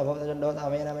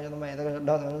प्रत्यसन्नद्धोतभूतजड्ढोताभे नमः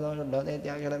षड्ढोतषड्ढोताभे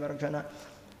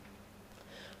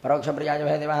परोक्षप्रियाय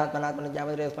भय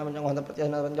देवात्मनात्मनिज्ञामन्त्रये स्मञ्जहोत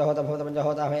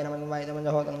प्रत्यसन्नपञ्चहोतभूतपञ्चहोताभे नमः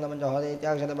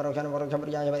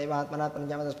परोक्षप्रियाय भय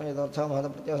देवात्मनात्मनिज्ञामन्त्रये स्मञ्जहोत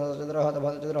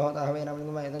प्रत्यसन्नचिद्रहोतभूतचिद्रहोताभे नमः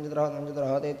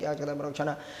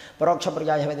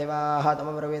परोक्षप्रियाय भय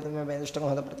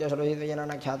देवात्मब्रवीतमेष्टमहोत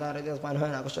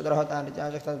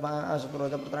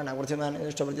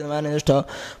प्रत्यसुरहितयनाख्यातारितस्मान्हनाकुष्ठद्रहोतानित्याचक्षस्मान्शुपुरोधपुत्राणाकुर्थिमानिष्ठप्रतिमानिष्ठ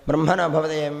ब्रह्मण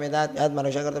भवदेयं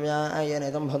वेदात्मनुष्यकर्तव्यायेन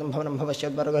इदं भूतं भवनं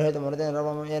भविष्यद्वर्गहेतु मूर्तेन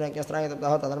सर्वं येन क्यस्त्राय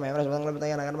तप्तः तदर्मेव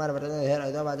श्वदङ्गल्पतया नगर्मान् वर्तते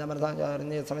हेरयितो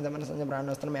वाचामर्थाचारिण्ये समितमनसञ्च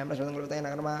प्राणस्त्रमेव श्वदङ्गल्पतया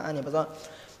नगर्मान् निपसो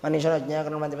मनीषा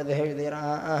ज्ञाकरणमतिपतिः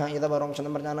यदवरं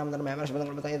क्षणं प्रजानां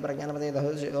धर्मयामनस्पदङ्गल्पतये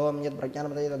प्रज्ञानपतये ओम यत्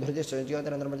प्रज्ञानपतये धृतिः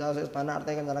ज्योतिरन्द्रप्रजासे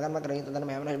स्पन्नार्थैकं जनकर्मकरयित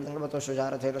धर्मयामनस्पदङ्गल्पतो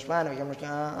सुजारथे लक्ष्मान्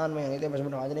विक्रमश्चान्मयनिते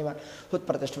पशुप्रवाजनेव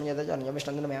उत्प्रतिष्ठं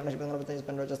यदजन्यमिष्टन्दर्मयामनस्पदङ्गल्पतये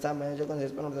स्पन्नोचस्तामयजोकं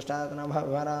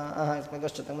Vara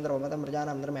Smegos Tamadram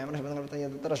Prajana Management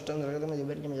Trustan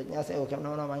Yajnas Okem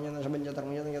no Mayan Shaban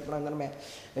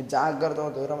Jagar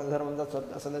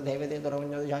Duram David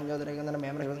Duram Janjo Dragon and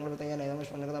Management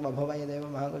Bhova Deva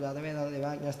Mahajadeva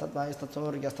Devak by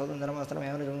Statsor Gaston Master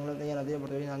Management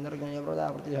under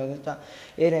Yabroda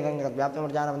Erin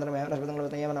Baptam Jana and the Management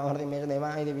of the Yaman or the Major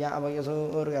Deva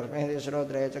Yavayasu or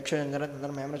Rejection the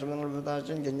Management of the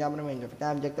Janjaman of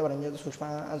Tam Jector and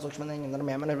Sushma and Sushman and the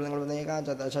Management of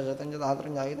the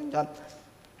Jatan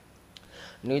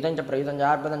Nitan Prayan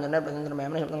Jarpan and Representative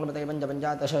Management of the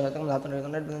Banjata Shatan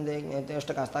Hatan Test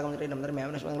Castam the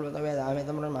Management of the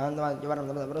Mahanda Javan of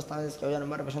the Brostas Koyan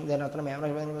Person there after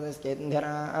Management of the Skating there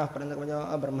after the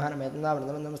Brahmana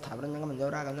Metna Stavran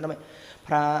Mandora and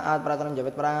Pra Brother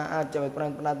Javet Pra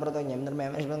Javet Brother Yam the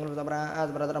Management of the Bra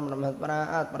Brother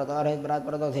Brother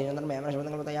Brother the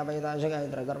Management of the Yabaya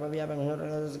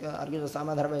argues some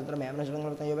other way the Management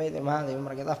of the Yabay the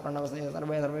Margata Pranas the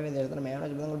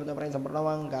Management of the Prince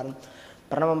of Karam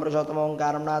Pranam Prashotam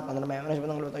Karamnat and the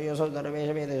management of the use of the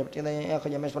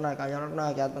Yamasana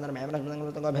Kayana, Gat and the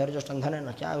management of the Heritage and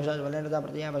Hana, Valenda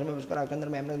Pratia, and the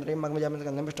management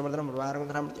and the Mr.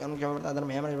 Varam, the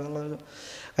management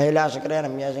Kaila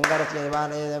Shakran, Yashin Garcia,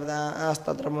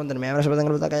 Astatram, the management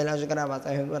of the Kaila Shakara,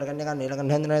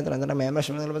 and the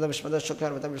management of the Vishpada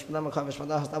Shukar with the Vishpam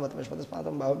Vishpada, but Vishpada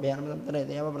Spatam, behind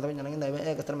the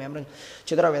extra memory,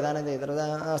 Chitra Vedana, the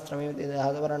Astrami, the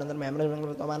Hadavar, and the management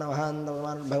of the Manahan.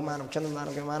 Bhagwan of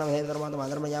Chandan Yaman, Hedra, the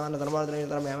Mother Yaman, the Mother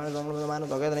Yaman, the Man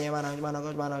together Yaman, Yaman,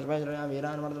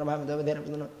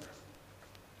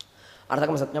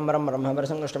 Arthakam Satyambaram,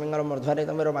 Brahmaversam, Stamingam,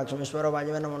 Mordharitam, Vakshamishwara,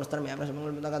 Vajavan, Monster, Yamas,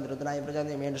 Rudra, Praja,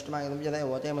 Mainstream,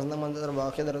 what Yamas, the Mother,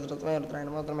 Vakhi, the Train,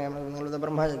 the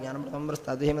Brahma, Yanam,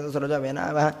 Study him as Roja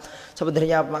Vena,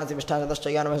 Sabadria, Massive Star, the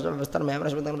Stayan, Western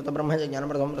Mamas, with the Brahma,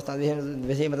 Yanam, study him,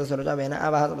 visit the Roja Vena,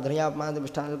 Sabadria, Massive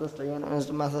Star, the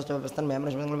Stayan, Master of Western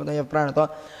Mamas, with the Pranato,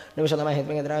 Nivishama,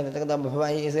 hitting a drive, the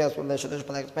Hawaii is as well as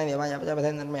the explain the Vaya,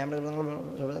 and Mamas,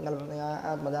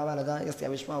 Madama,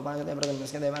 Vishma, the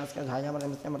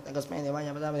Mr. Spain, the Vaya,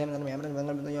 and Mamas,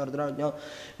 your draw,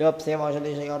 your same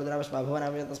oscillation, your draft,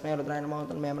 Bavana, with the Spain of the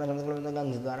mountain, Mamas, and the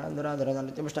guns,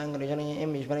 the Timstang region,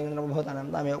 image, very good, and I'm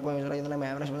the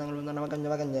Mamas, and the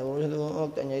Namakan, and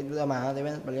the Maha, the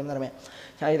event, William Rame.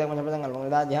 Shai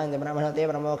behind the Brahma, the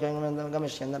Brahma, and the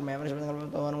Commission, the Mamas, and the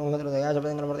Yaz of the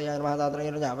Yamaha,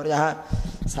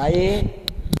 Sai.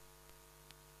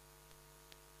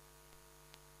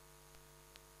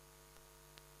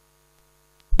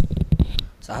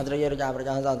 Sahadraya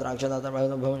Jabraja, Raksha,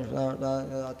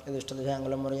 the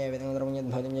Jangle Moria, everything the Bhavim,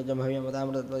 and Yadavan,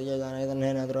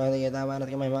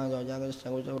 Jagus,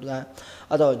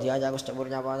 although Jagus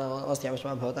Taburjava,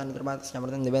 Ostiavasma, Hotan, the Bats,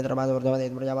 Yamadan, the Vetra, the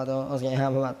Brajava,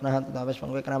 Oskiahava, the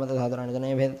Vishwan Kramata, the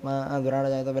name Hitma, and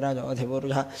Vara, the Viraja, the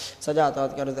Burja,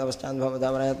 Sajata, the Stand of the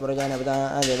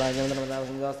Burjana, and the Vajan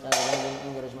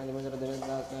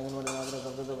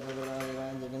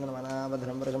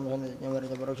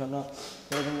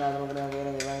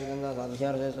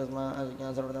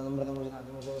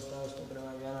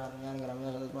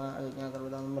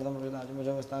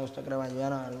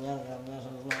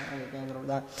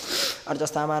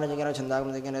Arjastama,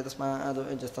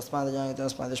 Chandak, just a small giant, a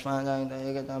Spanish man, the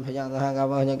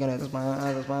Hangava, the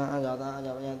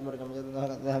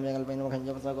Havel Pain of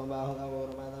Kanjapa,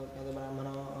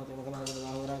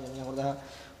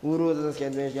 Uru the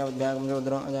Skadwish of Bagam,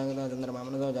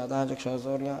 Ramano, Jata,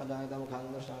 Soria, Jata,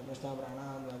 Krishna,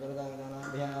 Brana,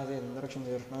 Bihan, direction,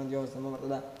 some of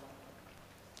that.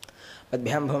 But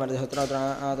behind him at the Hotra, the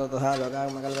Halaga,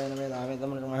 Magal,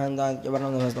 Mahanda,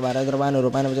 Javan, the Varadravan,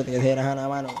 Rupan, the Herahan,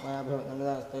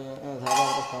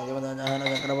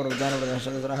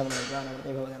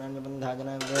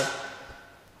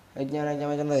 Ajana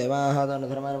Deva, the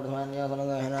Thermal Mania, the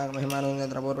Himan, the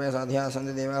Trapur, Sadia,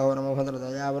 Sandi Deva, or Mohammed, the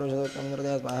Yavru, the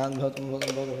Bahan, Hotum, the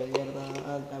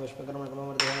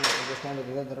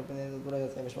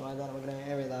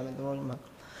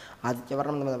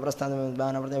Adjavam, the Prostan,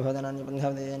 Ban of the Hodan, and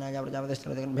have the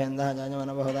Najav, Benda, Jaman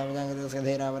of Hodan, the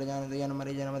Sedera, the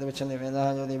Yanamarijan of the Vichin, the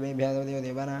baby,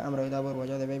 the Vana, Amrita,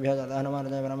 the baby, the Hanaman,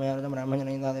 the Ramhan,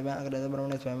 the Baga, the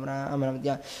Brunis,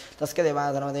 Amradia,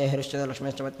 Taskeva, the Heritage, the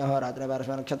Mr. Hora, the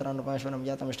Barashman, Chatran, the Pashman of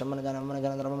Yatam, Mr. Manajan,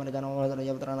 Manajan, the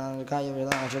Yatrana, Kai, the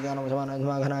Ashigan of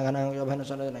Magana, Johannes,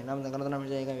 the Nam, the Granam,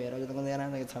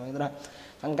 the Samandra.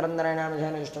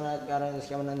 संक्रन्दरेणाभिषेण इष्टनात्कारेण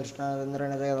स्यमनं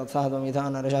दृष्टान्द्रेण जगत्साहत्वं यथा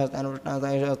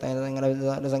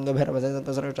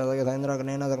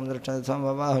नरशास्तानुष्णासायुषस्तानुसङ्गभिर्वसेतत्सृष्टसगेन्द्रगणेन सकं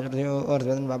दृष्टसंभवाहृदयो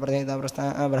अर्धवेदन वाप्रथेता प्रस्था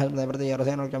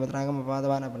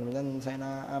बृहस्पतिरसेनोक्यमित्रागमपादवानपरमिदं सेना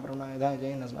प्रणयधा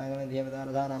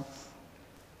जैनस्माकमेध्यवतारधानां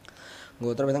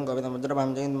गोत्रभिदं कवितं वज्रपां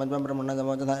जयन् मज्वं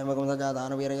ब्रह्मण्डदमोजधाय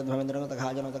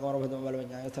मकुंसजातानुवीरयद्भवेन्द्रगतखाजनतकौरभृतं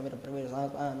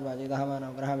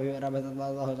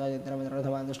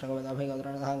बलविज्ञायस्थविरप्रवीरसात्पान्वाजिदहमानग्रहभिरभजद्वादहोजाजित्रमित्रथवान्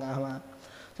दुष्टकविदाभिगोत्रणधागाहमा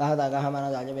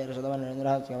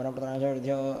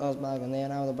सहदागाहमानजाजवेरसदवनेन्द्रहास्यमनप्रतनाशो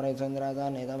अस्माकन्देनामदप्रैसन्द्राजा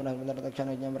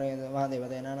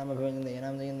नेतामृहस्पतिरतक्षणज्ञप्रयद्वादेवतेनां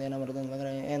भवेन्द्रेनां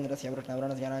मृतन्द्रेन्द्रस्य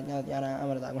कृष्णवरणस्य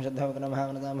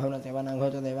अमृताकंशद्धवक्रमहामृतां भवनस्य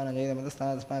वनाघोषदेवानां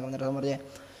जयतमतस्तास्माकमन्द्रसमर्ये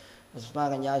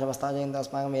अस्माकं याशमस्ताजयन्त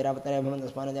अस्माकं वीरापत्रे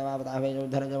भवन्तस्मान्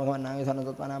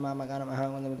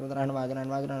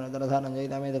देवापताभेजुद्धरजमघमन्नायुधनतत्त्वानामामकानमहावन्दमित्रद्रहणवाजनन्वाजनदरधानं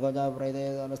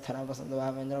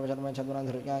जयितामेतकोजाप्रैतेस्तरस्थरापसन्दभावेन्द्रवशर्म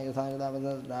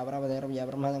चतुरान्धृत्यायुधायुधावरापधैरव्या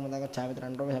ब्रह्मदमुदगच्छामि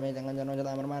त्रणोपशमे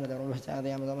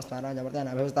जङ्गञ्जनोजतामर्मानधर्मभश्चादयामसमस्ताराजवर्तेन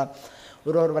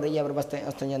उरोर्वर्यप्रपस्ते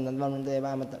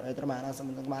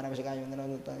अस्तञ्जन्नद्वन्देवामत्रमानासमुद्रकुमारविषकाय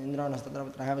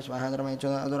इन्द्रोणस्तत्रपुत्रः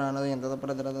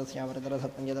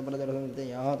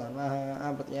विश्वाहाधर्मैच्छोदुरानदयन्ततपरदरदस्यावरदरसत्यन्तपरदरसन्त्ययोः तन्मः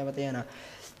प्रत्ययवतेन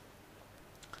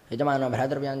यजमान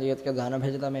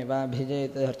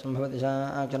भ्रातृव्याञ्जयत्कदानभेजतमेवाभिजयत् हर्षं भवति सा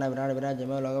अक्षरा विराट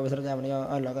विराजयमो लोकविसृजामणियो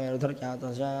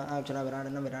लोकयर्धुर्ख्यातस्य अक्षरा विराट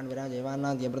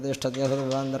विराजयवान्नाद्यप्रतिष्ठत्य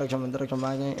सदवान्दरक्षमन्तरिक्षं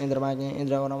वागे इन्द्रवागे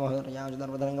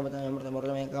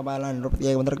इन्द्रवनमोहरयामृतमृतमेकपालान्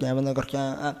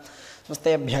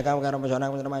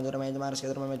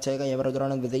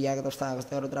स्वस्तेभ्यकामकारपशोनाकुन्द्रमाजुरमेजमानस्यधर्ममेच्छैकयवरुद्राणद्वितीयागतस्था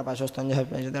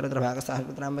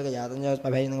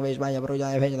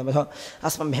अगस्त्यरुद्रपाशोस्तञ्जभ्यजतरद्रभागस्ताहस्पत्राम्बकयातञ्जस्मभैनवेश्वायवरुजाय भेजनमसो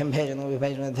अस्मभ्यं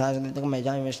भेजनविभैजनधासनित्यकं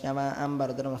मैजामि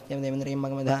विष्ण्यावाम्बरुद्रमस्त्यं देवेन्द्रियं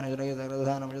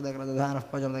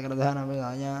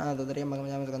मगमधानजुदग्रदधानमृदाया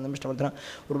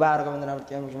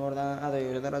उर्वारकमन्द्रवर्त्यं विष्णुर्दा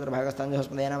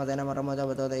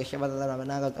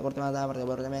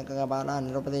आदयुषधरद्रभागस्ताञ्जस्पदेनामदेनमरमोजवतोदेह्यवदलवनागतकृत्यमादावर्तवर्जमेकपाला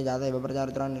निरुपदे जातैव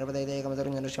प्रजारुद्रान्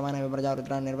निर्पदेकमसर्जनश्यमानैव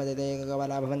प्रजारुद्रान् निर्पदेते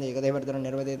एककपाला भवन्ति एकदैवर्तुरन्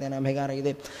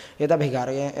निर्पदेतेनाभिकारयते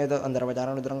एतभिकारये एत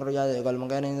अन्तर्वचारणं रुद्रङ्कुर्याय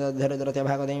कल्मकैनेन्द्रधरद्रस्य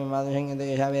भागवतीं मादुषङ्गिते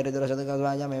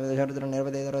येषावेरिद्रसदगद्वाजामेव दशरुद्रं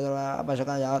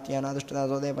निर्पदेतरजवापशकायात्यनादुष्टता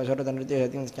सोदे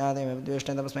पशुरुदनृत्यशतिं स्यादेमेव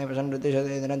द्वेष्टे तस्मै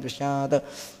पशनृत्यशते दिनद्विष्यात्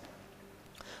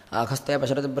आखस्ते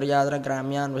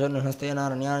पशरतिप्रियाद्रग्राम्यान् पशुर्हस्ते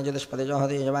नारण्यान्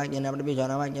चतुष्पतिजोहति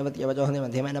यजवाक्येनापटिबीजानावाक्यवत्यवजोहति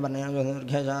मध्यमेन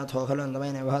वर्णेनोर्घ्यजाथो खलु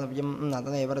अन्तमेन भवद्भ्यं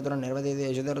नातदेवरुद्रं निर्वदिते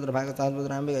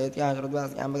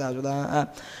यशुदरुद्रभागस्तास्पुत्राम्बिकयत्याहरुद्वास्याम्बिकासुदा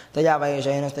तया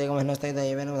वैशेनस्तेकमहिनस्ते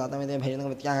दैवेन दातमिते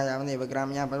भेजनगवत्याः यावदेव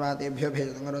ग्राम्या पवातेभ्यो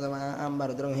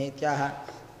भेजतङ्गरुदमाम्बरुद्रं हेत्याः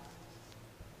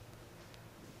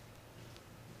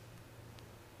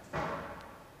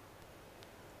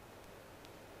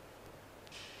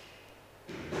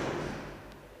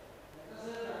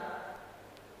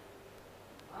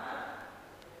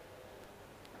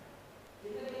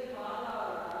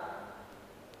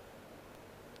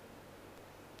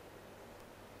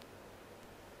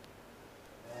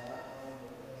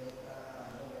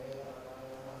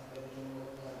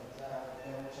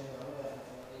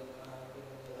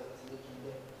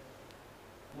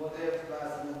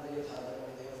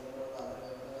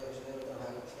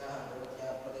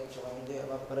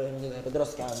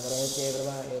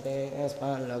रुद्रस्कान्दरयते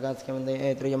अस्मान् लोकास्क्यमन्दे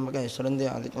त्रियम्बकेश्वरन्दे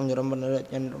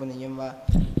आदित्यं वा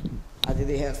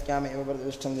अतिथिः अस्यामेव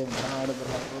प्रतिष्ठन्ते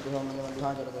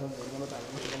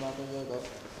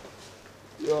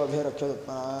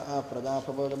योऽभिरक्षुत्मा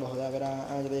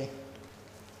प्रजापबोधबहुधाविराजते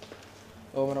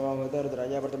ओम नमो भगवते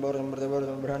रुद्राय प्रतिबोधं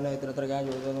प्रतिबोधं ब्रह्मणे इतरत्रगाय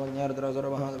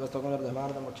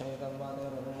रुद्रसुरमहादवस्तकुलर्धमार्दं रक्षणीतं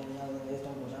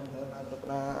वादरदेष्टं मुषां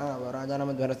धर्मात्रप्रा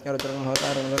वराजानमध्वरस्य रुद्रं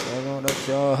होतारं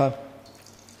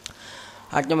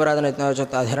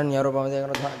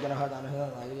आज्ञमुरादनित्यचत्ताधिरण्यरूपमदेवनधाज्ञनः दानः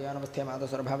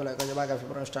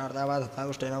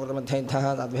मातुसर्भावलकजवाकफिपुरष्टार्दावाधत्ताकुष्टेनकृतमध्यैद्धः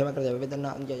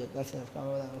तद्भीमकृतविभिन्नाद्ययत्नस्य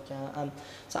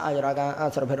स आयुरागा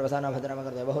सर्भिर्वसाना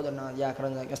भद्रमकृते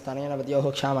बहुदन्नाद्याकरञ्जस्थानेन पद्योः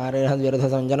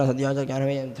क्षामारेणद्विरधसञ्जनसद्यो च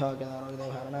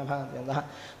ज्ञानवेयन्थोक्यदारोग्यभारणाभात्यन्तः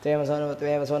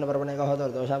त्वेव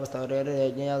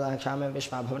सोनपर्वणेकहोदर्दोषापस्तौरेर्यज्ञयादाः क्षामे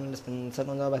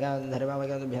विश्वाभवनस्कुन्दो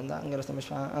भगाधरिवाभगाभ्यन्ताङ्गिरस्तु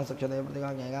विश्वांसुक्षते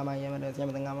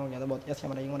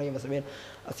प्रतिगाज्ञागामायमनस्यमतङ्गामोज्ञातबोध्यस्यमरैमरैवसवेर्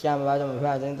अस्यां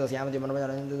वाजमभिभाजयन्तस्यामति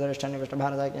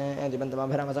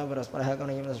मनोभजनन्तदृष्टन्निविष्टभारताज्ञदिबन्तमभिरमसौ पुरस्परः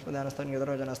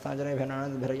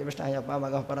कौणीयस्पदानस्तन्यतरोजनस्ताजरैभिर्णानद्भिर्यविष्टः यः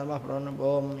पावकः परमः पुरन्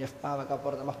ओं यः पावकः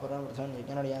पुरतमः पुरन् प्रथमं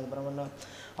यज्ञनर्यात् परमन्न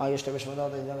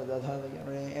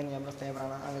आयुष्टविष्णुदोतयज्ञमस्ते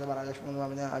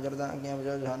प्राणाङ्गतपराजक्ष्मन्वामिते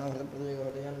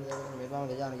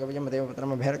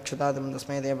आचरदाज्ञामजोजानकृतप्रतियोगतयान्देवमेवामधिजानकविजमदेवपुत्रमभिरक्षतां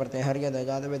तस्मै देवर्ते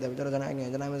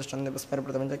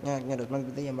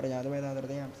हर्यदजातवेदविचरजनाज्ञजनामिदृष्टन्दिपस्परप्रथमञ्चज्ञाज्ञरस्मद्वितीयं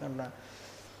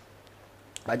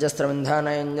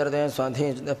अजस्रबन्धानयञ्जरते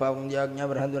स्वाधीनपावुन्द्याज्ञा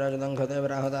बृहद्विराजतं खते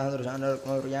वराहताः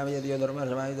दृशानर्यावयदियो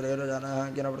धर्मर्षवायुद्रैरोजानाः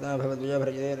ज्ञानप्रदाः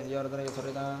भवद्विजयभ्रजते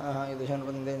रञ्जोरतरयसरिताः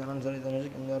यदुशान्पन्ते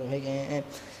जनन्सरितनिषकिन्दोर्भेगे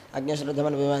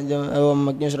अग्निश्रद्धमन ओम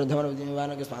अग्निश्रद्धमन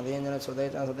विमान के स्वाधीन सुदय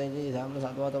सदय जी धाम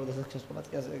सात्वत दशक्षपत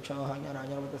के शिक्षाः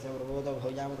ज्ञानाजनमत से प्रबोध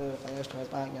भोजामत संयष्ट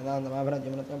स्पाह ज्ञान समाभर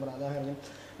जिमनते अपराधः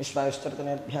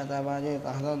विश्वाश्चर्तनेभ्यातावाजे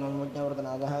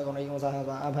ताहदोन्मुज्ञवर्तनादः गुणैकमसः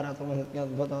स्वाभरतुं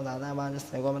सत्यद्भुतो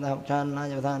दादावाजस्य गोमदः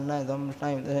क्षान्नाय वधान्नाय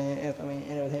दोमष्टाय विदहे तमे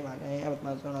एनवधे मागे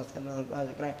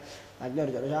अवत्मासुनस्यन्नस्वाचक्रे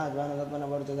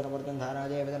अग्निर्जलशाद्वानतत्मनवर्तितरवर्तन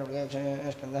धाराजे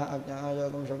विदर्भगेक्षस्कन्धः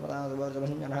अज्ञायोगं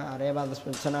शपदासुवर्जभञ्जनः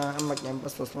आरेवादस्पृच्छना अम्मज्ञं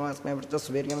प्रस्तुस्मस्मै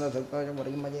वृत्तस्वीर्यं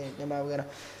दत्तोजमुरिमजे यज्ञभावगेर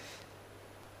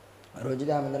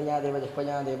रोजिदा मंदरिया देव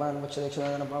जपया देवान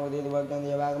वक्षदेक्षदान पावदे दिवाग्न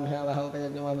देवागमह्यावह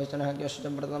उपयज्ञमविष्णः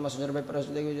क्यश्चं प्रथमसुजर्भे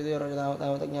परसुदेव जुदे रोजदा होता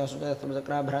होता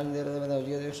ज्ञासुचक्रः भ्रांदेव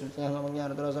देवदेवश्रुत्यः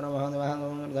मंज्ञारतरसर महादेवः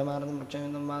धमारतं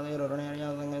रक्षयन्तं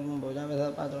वादैरोरणेर्यासंगं भोजामि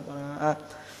पात्रतनः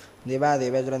देवा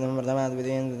देवेन्द्रं वर्धमाद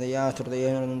विदेन्द्रया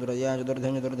स्तुतयेन्द्रया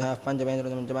चतुर्धं चतुर्धः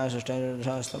पञ्चमेन्द्रं पञ्चमा षष्ठं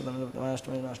सहस्त्रं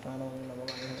सप्तमाष्टमं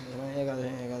अष्टादश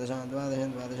एकादश द्वादश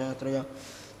द्वादश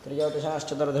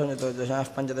त्रयोदशाश्चतुर्दश चतुर्दशाः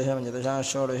पञ्चदश पञ्चदशाः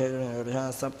षोडश षोडशाः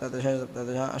सप्तदश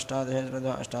सप्तदश अष्टादश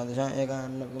अष्टादश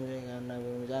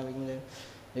एकान्नविंशतिः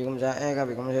विगुंशा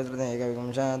एकविगुंशे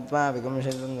एकविगुंशा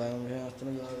द्वाविगुंशे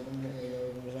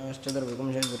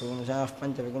द्वाविगुंशाश्चतुर्विगुंशे चतुर्विगुंशाः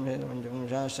पञ्चविगुंशे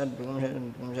पञ्चविगुंशाः षड्विगुंशे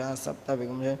षड्विगुंशाः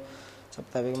सप्तविगुंशे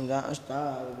सप्तविगुंशा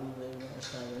अष्टाविगुंशे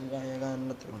अष्टाविगुंशा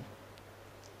एकान्नत्रिगुंशा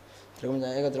त्रिगुंजा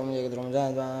एक त्रिगुंजा एक त्रिगुंजा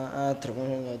द्वा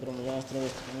त्रिगुंजा त्रिगुंजा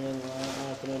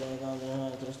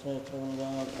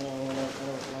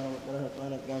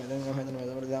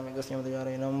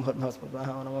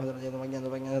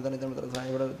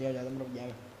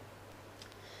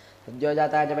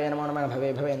सद्योजाता च वै नमो नमः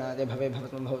भवे भवे नादे भवे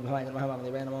भवत्वं भवद्भवाय नमः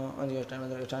वामदेवाय नमो अन्योष्टाय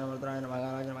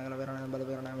नमः मंगलवीराणाय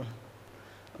बलवीराणाय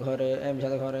घोरे एम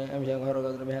झद घोरे एम झद घोर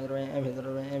गोद्रभ्यद्रवे एम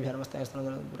झद्रवे एम झ नमस्ते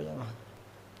स्तनद्रवे नमः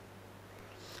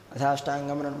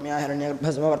अथाष्टांगम रम्या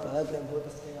हिरण्यगर्भस्मवर्तते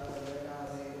भूतस्य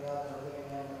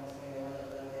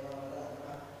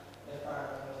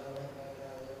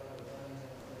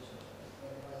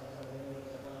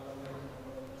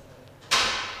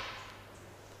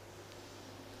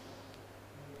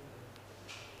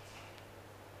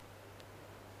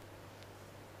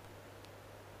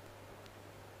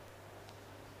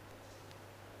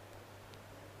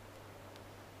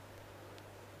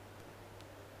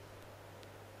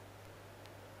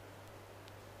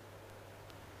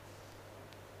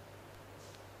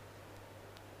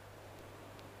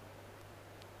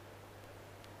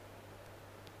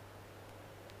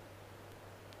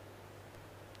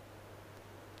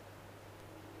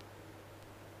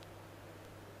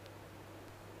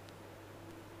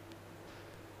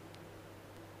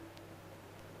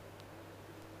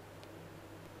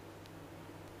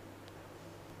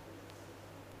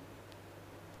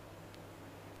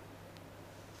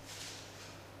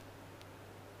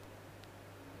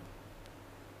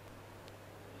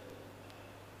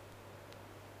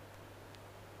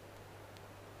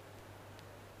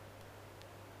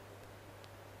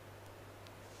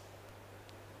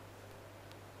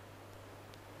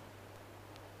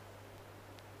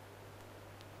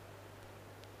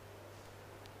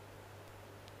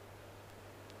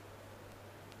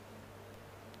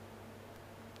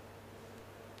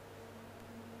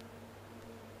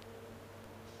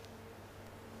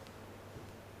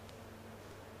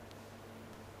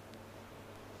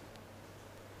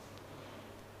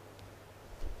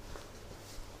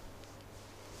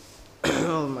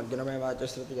अग्रमे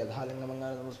वाचश्रुति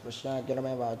यथालिङ्गमङ्गालं स्पृश्य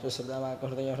अग्रमे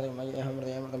वाचश्रुतवाकहृदय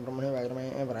हृदयमयहृदयमृतं ब्रह्मणे वाग्रमे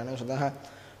प्राणशुद्धः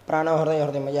प्राणो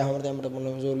हृदयमयहृदयमृतं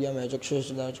सूर्यमय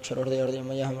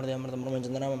चक्षुषुदाक्षरहृदयमयहृदयमृतं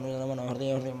ब्रह्मचन्द्रमनो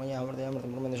हृदयमयहृदयमृतं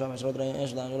ब्रह्मदिशामय श्रोत्रे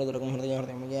श्रुताञ्जलदुर्गं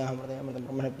हृदयमयहृदयमृतं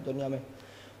ब्रह्मणे पितुर्यामय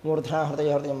मूर्धना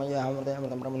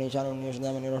हृदयमयहृदयमृतं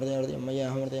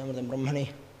ब्रह्मणीशानन्यशुदामनिर्हृदयमयहृदयमृतं ब्रह्मणे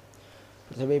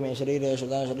पृथ्वी में शरीर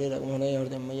शुदा शरीर हृदय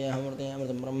हृदय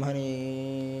अमृतं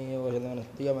ब्रह्मणि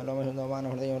वनस्पतिमलोमशुद्धमान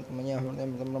हृदय मय हृदय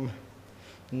अमृतं ब्रह्म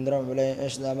इंद्रम विलय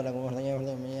शुदामलक हृदय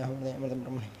हृदय मय हृदय अमृतं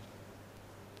ब्रह्मणि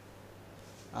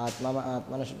आत्मा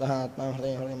आत्मन शुद्धः आत्मा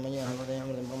हृदय हृदय मय हृदय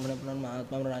अमृतं ब्रह्मणि पुनर्म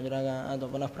आत्मा राजरागा आदो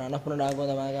पुनः प्राणः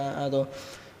पुनरागोदमागा आदो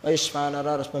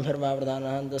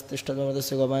वैश्वानरश्मिभिर्वावृधानः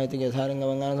तस्तिष्ठतमदस्य गोपायति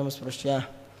यथालिङ्गमङ्गानं स्पृश्य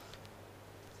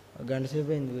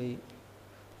गणसेवेन्द्वै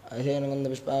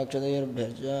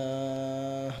अहेनगन्धपुष्पाक्षतैर्भ्यज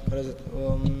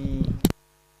ओम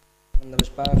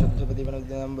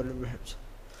गन्धपुष्पाक्षतुपतिवनोद्यं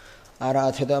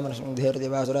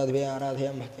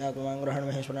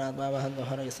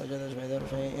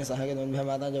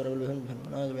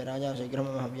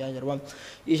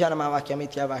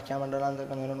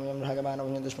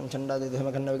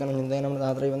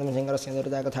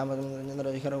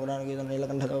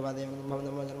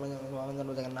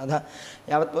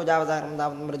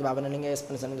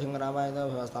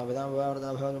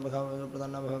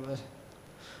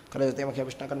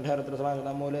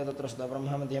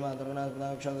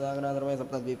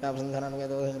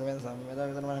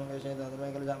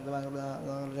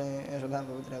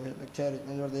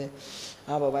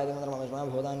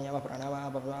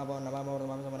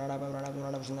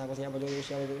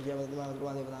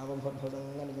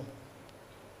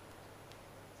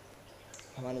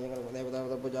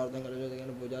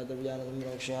द्रव्यान्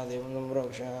संप्रोक्ष्य देवं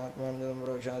संप्रोक्ष्य आत्मानं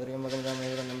संप्रोक्ष्य त्र्यम्बकं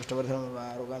जामहेकन्दमष्टवर्धनं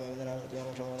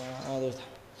आरोग्यमेव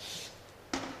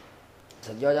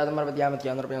सद्योजातं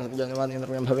पर्वत्यामत्यान्द्रप्रियं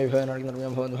सद्योजनवादीन्द्रप्रियं भवे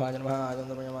भवेन्द्रप्रियं भवद्भाज नमः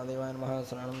आजन्द्रप्रियं देवाय नमः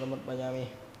स्नानं समर्पयामि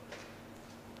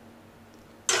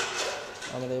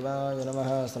वामदेवाय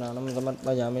नमः स्नानं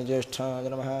समर्पयामि ज्येष्ठाय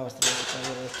नमः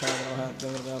वस्त्रज्येष्ठाय नमः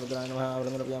अत्यन्द्रप्रियं रुद्राय नमः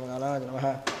वृन्द्रप्रियं कालाय नमः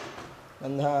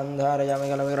गन्धान्धारयामि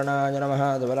कलविरणाय नमः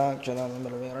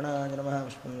धवलाक्षदानन्दविरणाय नमः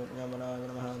पुष्पमनाय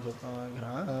नमः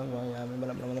धूपघ्रामयामि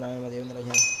बलप्रमदनाय नमः देवेन्द्रय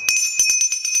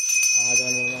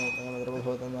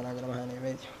आजन्मद्रभूतन्वनाय नमः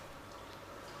नैवेद्यम्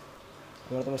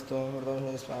अमृतमस्तु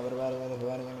अमृतमस्तु स्वाहा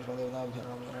भवानी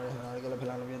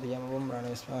नारिकेलफलान् ओं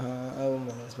प्राणे स्वाहा ओं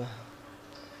प्राणे स्वाहा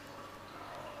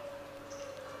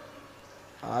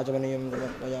आचमनीयं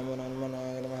समर्पयामि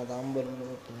नन्मनाय नमः ताम्बूलं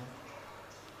समर्पयामि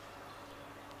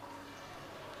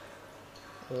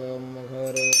ओम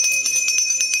घरे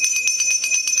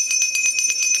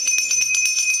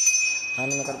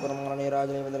आनन्दकर्पूरं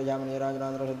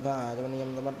नीराजनीराजनान्द्रशुद्धा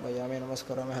आचमनीयं समर्पयामि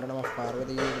नमस्करोमि हर नमः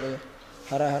पार्वतीये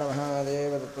हर हर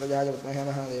महादेव तत्प्रजाय विद्महे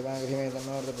महादेवाय धीमहि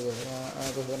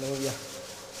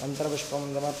मंत्रपुष्पं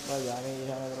समर्पयामि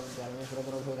ईशानद्रव्यामि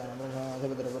श्रोत्रभूतानां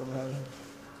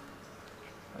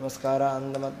नमस्कार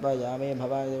अंदमत्पयामि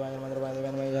भवाय देवाय मंत्रपाय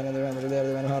देवाय नमः ईशान देवाय मृदेव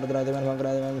देवाय नमः रुद्राय देवाय नमः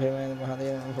अग्राय देवाय भीमाय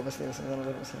महादेव भवस्ते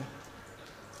सदनमस्ते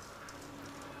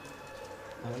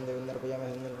अहं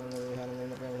देवेन्द्रपयामि ईशान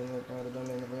देवेन्द्रपयामि रुद्राय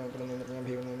देवेन्द्रपयामि देवेन्द्रपयामि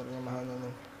भीमाय देवेन्द्रपयामि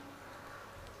महादेव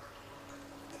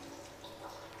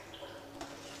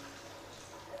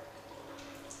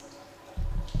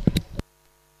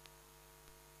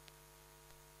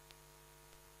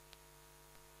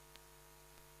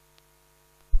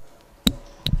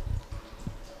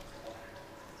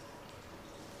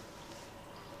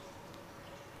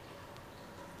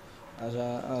आशा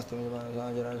आस्ते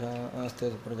आशा आस्ते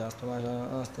प्रजास्तमाशा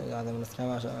आस्ते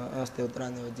जातमनस्यामाशा आस्ते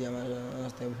उत्तरान्यविद्यामाशा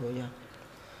आस्ते भूया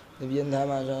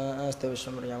दिव्यन्धामाशा आस्ते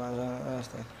विश्वम्रियामाशा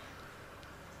आस्ते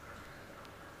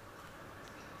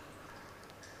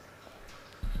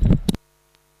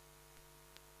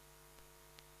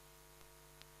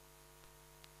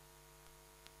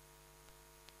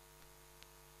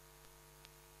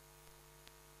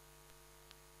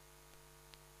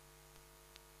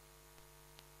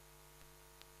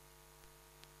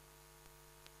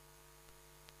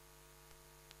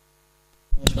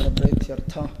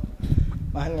प्रीत्यर्थ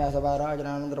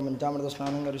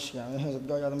महन्यासवाराजनानन्तरमञ्चामृतस्नानं करिष्यामि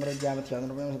सद्योजातं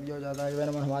प्रज्ञामत्यान्द्रप्रियं सद्योजाताय वै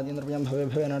नमः मादीन्द्रप्रियं भवे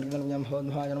भवे नाटकीन्द्रप्रियं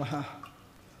भवद्भाज नमः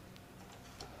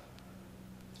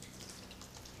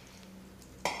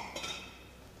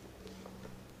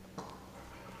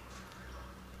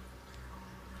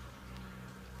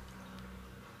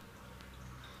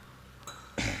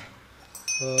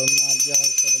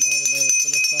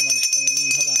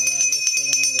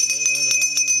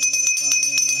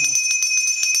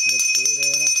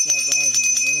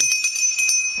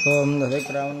ओम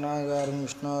दधिक्रामन्नागारं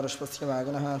विष्णोरश्वस्य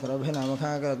वागिनः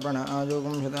सर्वभिनामखाकर्पण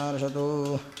आयोगं शतार्षतो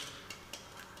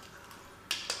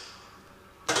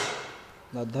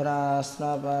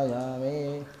दद्धरास्नापायामि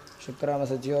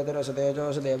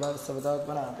शुक्रमसज्योतिरसतेजोष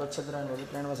देवस्सवितोत्पन्ना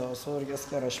त्वच्छद्रन्वविक्रणवसौ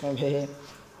सूर्यस्य रश्मिभिः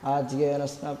आज्येन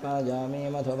स्नापायामि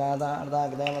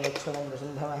मधुवादार्धाग्दयमलक्षणं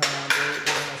प्रसिद्धमः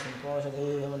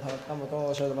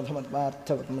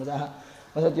संतोषधीमधमत्कमुतोषधमधमत्पार्थमृजः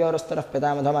वसत्योरस्तरः पिता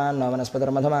मधमान्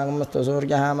वनस्पतिर्मधमागमस्तु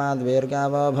सूर्यः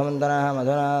माद्वीर्गावो भवन्तरः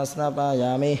मधुना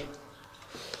स्नापायामि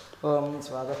ओम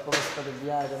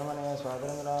स्वागतपवस्पतिव्याय जन्मने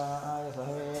स्वागतमित्राय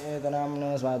सहवेतनाम्ने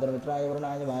स्वागतमित्राय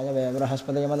वरुणाय वायवे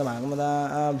बृहस्पतये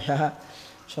मदमागमदाभ्यः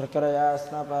शर्करया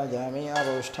स्नापायामि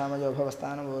अवोष्ठामयो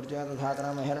भवस्थानमूर्जय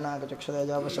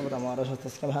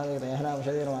तथातनमहिर्णाकचक्षुतेजपश्यपतमोरशस्तस्य भागदयहनां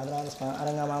शरीरमादनां स्म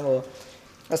अरङ्गमावो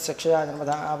अस्य क्षया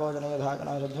जन्मथा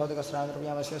आभोजनयोधाकनः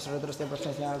शुद्धोदकस्राद्रव्यामस्य श्रुद्रस्य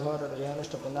प्रश्नस्य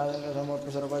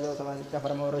अघोरजयनुष्टपुन्दायनसमूर्तिस्वरूपजो समादित्य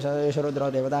परमोरुषरुद्रो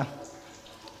देवता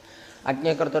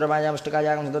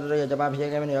अज्ञकर्तुर्वाजामुष्टिकायागं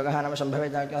सदुर्यजपाभिषेकमेन योगः नमः शम्भवे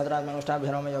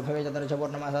जाग्यहद्रात्मनुष्ठाभ्यनमो योभवे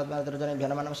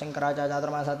चतुर्चपूर्णमासात्मनः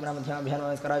शङ्कराचार्यमासात्मनः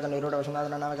मध्याभ्यानमस्कराच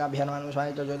निरूढवसुनाथनामकाभ्यानमः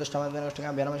स्वाय च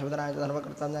ज्योतिष्ठमस्कराभ्यानमः शुभदनाय च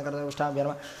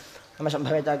सर्वकृतज्ञकर्तव्यष्टाभ्यानमः नमः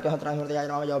शम्भवे जाग्यहद्रात्मनुर्याय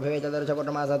नमः योभवे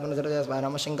चतुर्चपूर्णमासात्मनः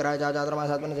नमः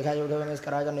शङ्कराचार्यमासात्मनः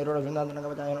जिघायोगमेस्कराच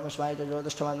निरूढवसुनाथनामकाभ्यानमः नमः स्वाय च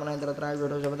ज्योतिष्ठमात्मनः इतरत्राय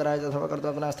शुभदराय च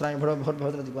सर्वकृतज्ञास्त्राय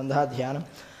भूर्भुवद्बन्धाध्यानम्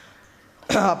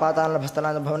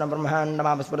पातालभस्तनाथ भवन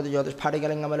ब्रह्मांडमापस्फुरति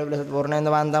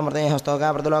ज्योतिष्फाटिकलिंगमलविलसत्पूर्णेन्दवान्तामृते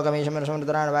हस्तोका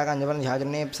प्रतलोकमीशमरसमुद्राणवाकाञ्जपन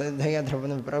ध्याजने प्रसिद्धय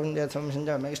ध्रुवं प्रपञ्चत्वं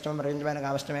संजमेष्टं रञ्जमेन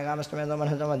कामष्टमे कामष्टमे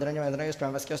दोमनहजम भद्रञ्जमे द्रयष्टमे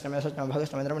वस्क्यष्टमे सष्टमे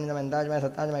भगष्टमे द्रवण्यमे दाजमे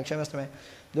सत्ताजमे क्षमष्टमे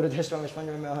दुर्धष्टमे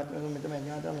विष्मञ्जमे महत्ममे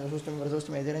ज्ञातमे सुष्टमे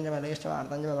वरसुष्टमे धीरञ्जमे लयष्टमे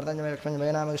आर्तञ्जमे वर्तञ्जमे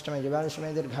लक्ष्मञ्जमे नामकृष्टमे जीवाष्टमे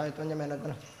दीर्घायुत्वञ्जमे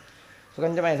नत्न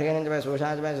सुगंजमय सगेनंजमय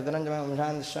सुशांजमय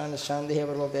सुधनंजमय शांति है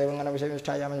प्रभु देवंगन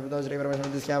विषयविष्ठायाम सुतो श्री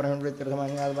परमेश्वर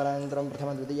प्रथमान्याद परांतरम प्रथम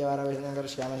द्वितीय वार विष्णुकर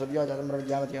श्याम सद्यो जातम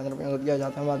प्रज्ञामति अंतरप्रियम सद्यो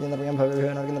जातम वादिन्द्रप्रियम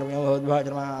भव्य नरकिन्द्रप्रियम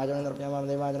भवद्भाजनमा आजमेन्द्रप्रियम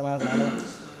देवाजनमा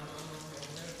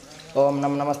ओम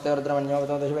नम नमस्ते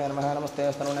रुद्रमन्योपतोदशिवे नमः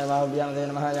नमस्ते स्तरुणे वाभ्यां दे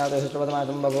नमः याते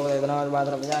सुष्टवतमासं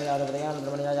बभूवेदनाद्वादरप्रिया यादप्रयान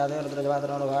द्रमणिया याते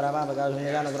रुद्रजवादनो भारामा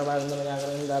प्रकाशनियान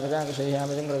प्रभासन्दमयाकरं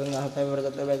दाभजाकशेयामि सिंहृदन्हस्ते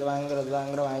विरजत्वे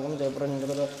वेदवाङ्गरद्वाङ्गरवाङ्गं जयपुरं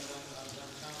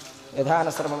यथा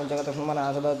न सर्वं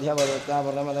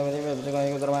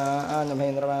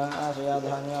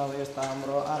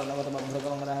जगतसुमनासदध्यवदत्तापुरमदविधिवेद्रमाञ्जभेन्द्रमाशयाधान्यावयस्ताम्रो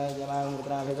आर्णवतमभृतमङ्गराय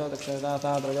जमाङ्गुत्राभिजो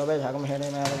दक्षिणदासात्रयोपेशाकं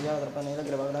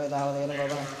हेणेमेहरज्योदर्पणीलग्रभगणवितावदेन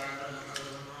गोपन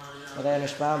उदय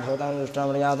निष्पा भवतां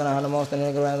दुष्टामर्यादनः नमोऽस्ते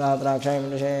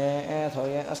निर्गुणाद्राक्षायमिषे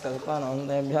थोये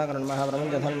अस्कल्पानोऽन्तेभ्यः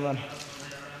करुण्महाप्रपञ्चधन्वन्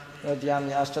योत्यां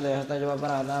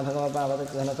याश्चदेहस्तजपराधा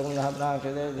भगवपावतधनतुकुन्दः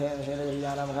प्राक्षते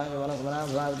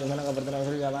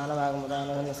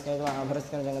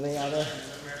धेनशीलजीयानामखायुवनसुमनाभाविजनकवर्धनशुल्यावानभागमुदानस्केत्वाभरस्करजङ्गदयादे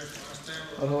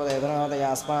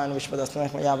बहुवदयधनोदयास्मान् विश्वदस्मै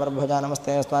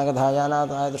पुरुषे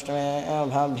स्वागतायानाथाय दुष्टमे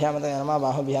भाभ्यामते नमः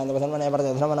बाहुभ्यान्तपधन्वने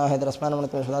परदेधनमनो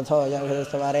हेतरस्मान्मृत्युषदथो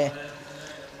यशस्तवारे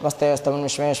नमस्तेस्तमं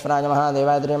विश्वेश्वराय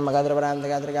महादेवाद्रिं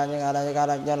मगाद्रपरान्तगाद्रिकाज्ञकालाय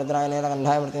कालाज्ञानुद्राय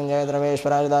नीलकण्ठाय मृत्युञ्जय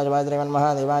द्रवेश्वराय दाजवाद्रिवन्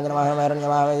महादेवाय नमः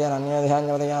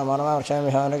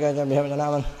मैरण्यमाहवेद्यानन्यध्यानवदयामोनमाक्षयमिहानकेभ्यः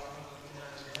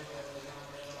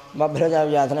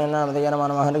बभ्रजाव्याथनेनामदय नमो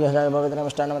नमः हरिघोषाय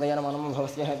पवित्रमिष्टान्नमदय नमो नमः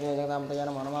भवस्य हेतवे जगदामदय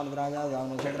नमो नमः रुद्राय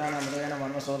दावनक्षत्राणामदय नमो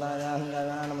नमः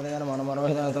सोदायाहञ्जायानामदय नमो नमः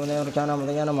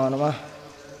रोहितासमदयवृक्षाणामदय नमो नमः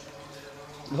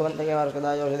भुवन्तये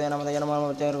वर्षदायोषधे नमदय नमो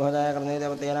नमः चैर्घोषाय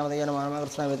कर्णदेवतये नमदय नमो नमः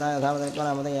कृष्णविताय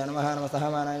धामदयत्वनामदय नमः नमः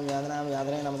सहमानाय व्याधनां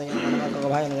व्याधने नमदय नमो नमः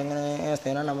कौभाय निजङ्गने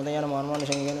स्तेन नमदय नमो नमः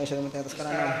निषङ्गेन शतमते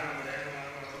तस्कराणां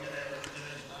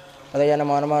मदय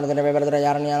नमो नमः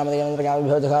रुद्रवेवरद्रयारण्यानमदय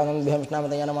नन्द्रगाविभ्यो जघागन्भ्यो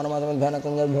विष्णामदय नमो नमः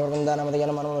तमद्भ्यनकुञ्जभ्योर्गन्धानमदय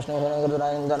नमो नमः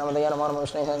विष्णुरायन्दनमदय नमो नमः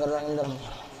विष्णुरायन्दनम्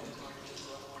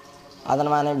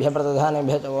आदनमानेभ्यः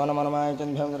प्रदधानेभ्यः च वो नमो नमः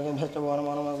चन्द्भ्यः दर्गेभ्यः च वो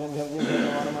नमो नमः भ्यः वो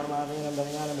नमो नमः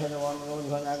भयानेभ्यः च वो नमो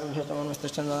ध्वजागभ्यः च वो नमः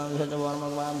तिष्ठन्भ्यः च वो नमो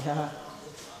नमः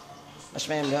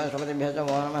अश्वेभ्यः श्वपतिभ्यः च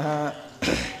वो नमः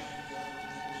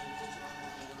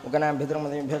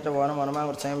उगनाभ्यः च वो नमो नमः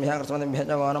वृक्षेभ्यः कृष्णपतिभ्यः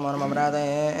च वो नमो नमः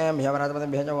व्रातेभ्यः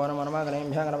व्रातपतिभ्यः च वो नमो नमः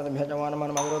गणेभ्यः गणपतिभ्यः च वो नमो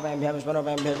नमः विरूपेभ्यः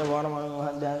विश्वरूपेभ्यः च वो नमो नमः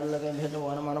ध्यानलतेभ्यः च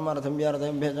वो नमो नमः रथेभ्यः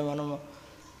रथेभ्यः च वो नमः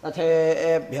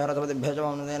रथेभ्यः रथपतिभ्यः च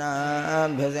वो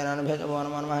सेनाभ्यः सेनाभ्यः च वो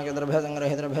नमो नमः केतुर्भ्यः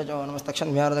सङ्ग्रहितृभ्यः च वो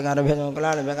नमस्तक्षन्भ्यः रथकारेभ्यः च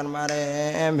कुलालेभ्यः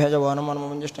कन्मारेभ्यः च वो नमो नमः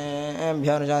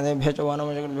पुञ्जिष्टेभ्यः निषादेभ्यः च वो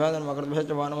नमः जगद्भ्यः धर्मकृद्भ्यः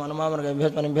च वो नमो नमः मृगेभ्यः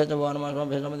स्वनिभ्यः च वो नमः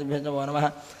स्वभ्यः स्वपतिभ्यः च वो नमः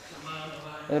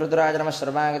रुद्राय नमः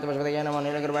सर्वांगतपशुपतये नमः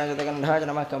नीलगर्भाय गन्धाय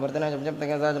नमः कवर्तनाय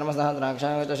जपजपतकेताय नमः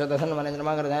सहस्राक्षाय च शतधन्वने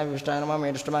नमः गृधाय विष्टाय नमः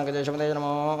मेष्टमाङ्गजयशपतये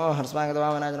नमः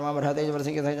हर्षमाङ्गतवामनाय नमः बृहते च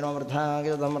वरसिकेताय नमः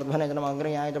वृद्धाय च धर्मवर्धने च नमः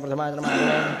अग्रयाय च प्रथमाय च नमः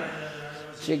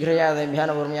शीघ्रयादेभ्यः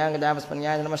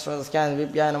नमूर्म्याङ्गजापस्पन्याय नमः श्रोतस्याय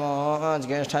विप्याय नमः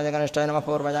ज्येष्ठाय कनिष्ठाय नमः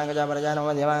पूर्वजाङ्गजापरजाय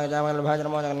नमः देवाय जावल्भाय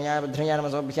नमः जगन्याय बुद्ध्याय नमः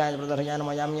सोभ्याय प्रदर्शयाय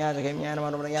नमः याम्याय खेम्याय नमः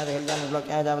रुद्रयाय खेल्याय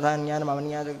श्लोक्याय जावधान्याय नमः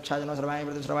वन्याय क्षाय नमः सर्वाय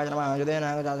प्रतिश्रवाय नमः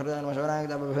आयुधेनाङ्गजासृताय नमः शौराय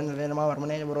जापभिन्द्रे नमः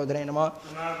वर्मणे पुरोधने नमः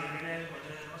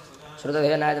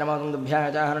श्रुतधेनाय नमः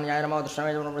तुन्दुभ्याय च हरण्याय नमः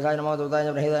दृष्टमे च प्रसाय नमः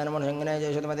दूताय बृहदाय नमः हिङ्गने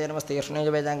च शतमते नमः तीक्ष्णे च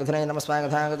वेदाङ्गधने नमः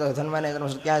स्वागताय च धन्वने नमः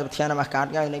सत्याय पथ्याय नमः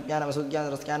काट्याय नित्याय नमः सुद्याय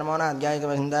रस्याय नमो नाद्याय च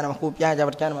वसिन्दाय नमः कूप्याय च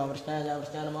वर्त्याय नमः वर्ष्याय च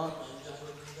वर्ष्याय नमः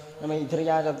नमः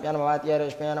इथर्याय च त्याय नमः वात्याय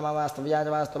रेष्म्याय नमः वास्तव्याय च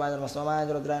वास्तवाय नमः सोमाय च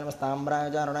रुद्राय नमः ताम्राय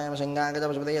च अरुणाय नमः सिंहाय च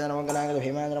पशुपतये नमः गणाय च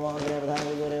भीमाय च नमः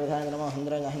अग्रेवधाय नमः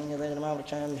हन्द्राय हन्यते नमः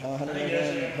वृक्षाय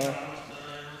हरिभ्यो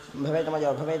भवेत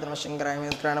मजो भवेत नमः शङ्कराय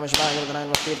मित्राय नमः शिवाय रुद्राय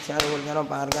नमः तीर्थ्याय गुरुज्ञानो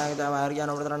पार्गाय च वार्याय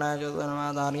नमः रुद्राय च नमः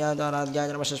धार्याय च राध्याय च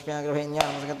नमः शष्म्याय ग्रहेन्याय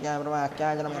नमः सकत्याय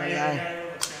प्रवाक्याय च नमः रण्याय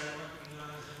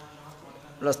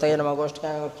लस्तये नमः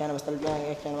गोष्ठ्याय गोष्ठ्याय नमः स्थल्प्याय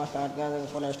गेह्याय नमः काट्याय च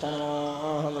पुनष्ठाय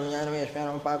नमः दुर्याय नमः यश्याय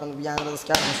नमः पाकन्दुभ्याय नमः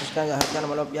तस्याय नमः शुष्काय च हत्याय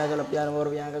नमः लोप्याय च लप्याय नमः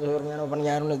गौरव्याय च धूर्म्याय नमः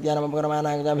उपन्याय नमः नित्याय नमः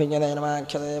उपक्रमानाय च अभिज्ञाय नमः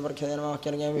अक्षते परक्षते नमः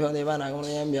अक्षरज्ञेभ्यो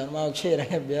देवानागमनेभ्यो नमः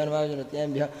क्षीरेभ्यो नमः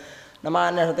नृत्येभ्यो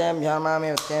नमान्यहृतेभ्यः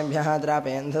मामेवत्येभ्यः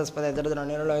द्रापयन्धस्पदे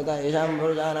दरिद्रनिर्लोहिता येषां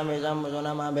भुजानां येषां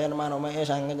भुजोनामाभेर्मानोम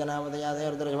येषां गजनामदयादे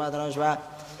रुद्रशवातनश्वा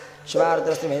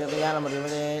शिवारुद्रस्ति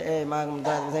भेदतयानमर्यपदे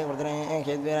मागमताद्विधे वर्धने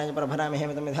खेद्वीराज परभरामि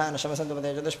हेमतमिधान शमसन्तपदे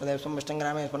चतुष्पदे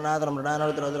स्वमिष्टङ्ग्रामे स्मरणातरं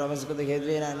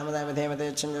मृडानरुद्रोद्रोमस्कुतिखेद्वीरा नमदा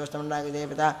विधेमते छन्दोष्टमण्डागिदे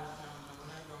पिता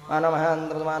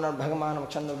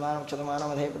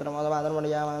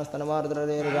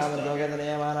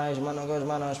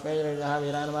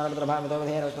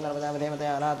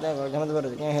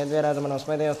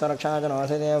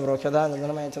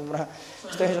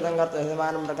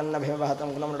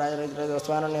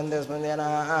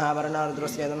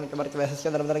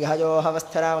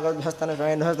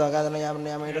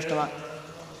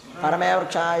परमे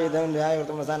वृक्षायुधं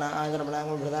ध्यायुक्तमसाना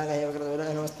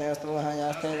आचरपणाङ्गुभृताङ्गहेवकृतविरनमस्ते अस्तु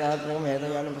यास्ते धातृकं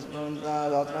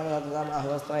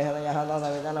हेतयानुपस्मृताहवस्त्वहेतयः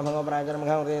दातवेदान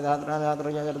भगवपराचरमघामृते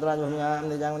धातृराजभूम्यां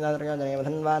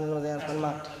निजाङ्गदातृयोजनेवधन्वान्मते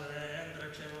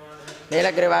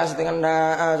नीलगिरिवासितिगण्डा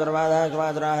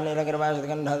आचरवादाचवाचराः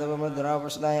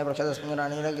नीलगिरिवासितिगण्डादमुद्रापृष्टाय प्रक्षदस्मिन्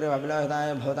नीलगिरिवाभिलाहिताय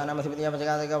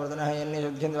भवतानामधिपतिपजगादिकवर्तनः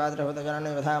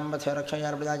यन्निशुद्ध्यन्त्वाद्रभूतजनने वधाम्बथ्य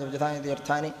रक्षयार्पिताजविजथाय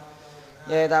तीर्थानि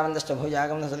ये तावन्तश्च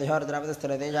भूयागं न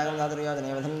सदिहोर्द्रापतिस्थिरते जागं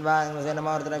धातुर्योजने वधन्वान्मसे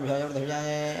नमोर्द्रभ्यो योर्धव्याय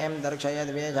एं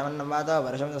दर्क्षयद्भ्ये झमन्नं वातो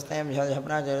वर्षमस्तस्तेभ्यो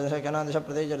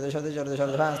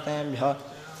दशप्राचर्दशकनदशप्रतिचर्दशोर्दशोर्दशास्तेभ्यो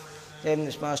ये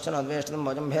निष्माश्चनोद्वेष्टं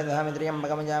भोजं भेदधामित्रियं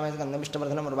भगमजामे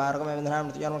स्कन्दमिष्टवर्धनं रुवारकमेवधनां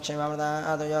मृत्योर्मुक्षयमामृता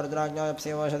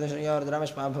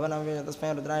आदयोर्द्राज्ञोऽप्स्यवोषदशयोर्द्राविष्मा भवनं तस्मै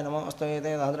रुद्राय नमो अस्तु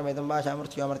एते धातुर्वेदं भाषा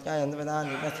मृत्योमर्त्याय यन्द्वेदान्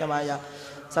विघ्नस्य माया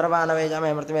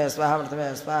सर्वानवेजामे मृत्युमे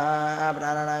स्वाहा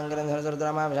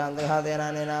प्राणानाङ्गिरन्धरसुरुद्रमां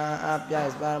शान्तघातेनानेन आप्याय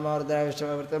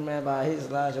स्वामोर्द्रविष्टमृत्युमे पाहि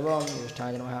शुभों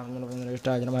विष्ठाय नमः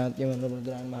विष्ठाय नमः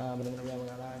रुद्राय नमः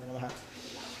नमः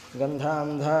गन्धां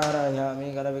धारयामि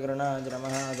कलविकरणाय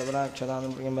नमः सबलाक्षतां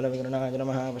प्रियम्बलविकरणाय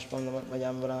नमः पुष्पं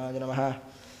समर्पयाम्बराय नमः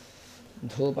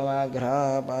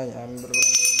धूपमाघ्रापयामि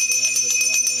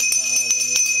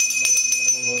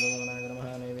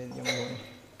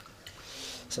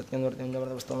सत्यं वर्त्यं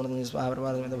जबरदस्तमृतं स्वाहा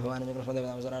प्रभासमित भवानि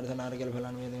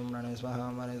चक्रस्पदेवतामसरार्थनारकेलफलान्वेदं प्राणे स्वाहा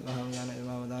माने स्वाहा ज्ञाने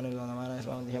स्वावदाने स्वामाने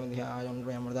स्वामध्यमध्य आयं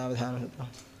प्रियमृतावधानं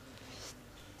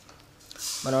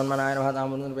मनोन्मनाय नमः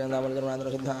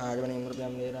तामुद्रप्रियन्तामुद्रमान्द्रशुद्ध आजमनीं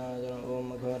कृपयां नीराजन ओम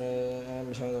घोर ऐं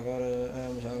विशोघोर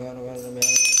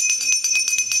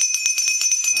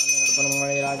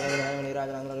नीराजनान्द्रशुद्ध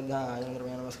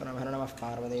आजमनीराजनान्द्रशुद्ध नमस्कारं हर नमः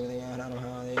पार्वतीदेव्यै हर नमः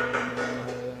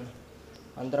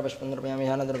अंतरपुष्पन्द्रपयामि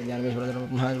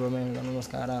ध्यानद्रव्यान्विश्वरमहाज्ञोमे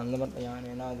नमस्कारः समर्पयामि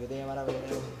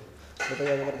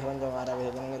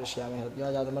द्वितीयवारविजयवर्धवञ्चवारविजयङ्गरिष्यामि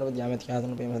सद्योजातमर्वद्यामि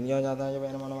ख्यातनप्रियं सद्योजाताय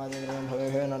वै नमो नमादिन्द्रियं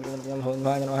भवे नर्तनप्रियं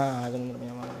भवद्भाय नमः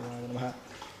आजनन्द्रप्रियं नमः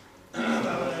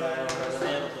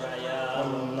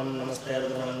नमस्ते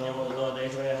नमः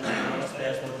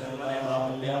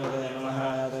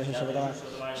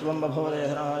शुभं बभूवदे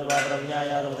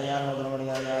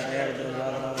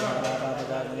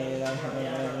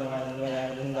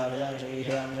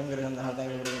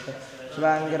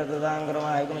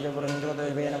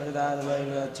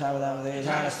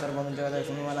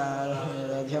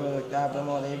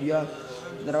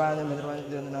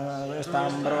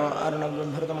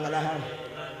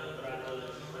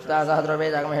सहस्रवे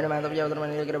जागमहेण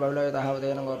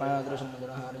माधव्यवतमनीलगिरिभवलोयताहवतेन गोपादृशं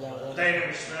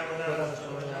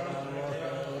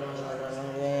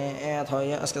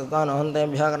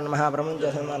अस्कृतानहन्तेभ्यः कर्णमः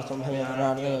प्रमुञ्चसन्मार्थं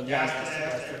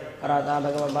राजा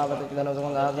भगवद्भावति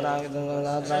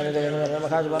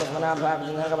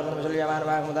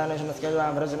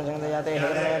धनसुखदासनागमखाजुपरस्मनाभागमशल्यमानभागमुदानेशनस्केवाभरसनसंगदयाते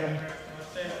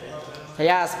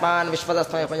हयास्मान्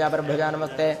विश्वदस्मै प्रजापरभ्यजा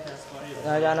नमस्ते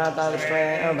जानाता विश्वे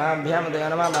भाभ्यां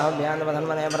दयानमा बाहुभ्यां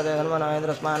धन्मने प्रदे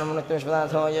धन्मनोन्द्रस्मान्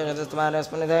मृत्युष्पदाथो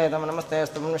यजस्मानस्मनिधे तम नमस्ते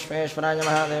स्तु विश्वेश्वराय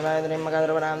महादेवाय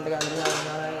द्रिमकाद्रवरां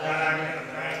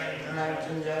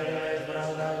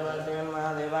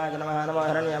महादेवाय नमः नमो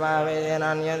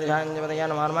हिरण्यमावेदेनान्यदिशाञ्जपदया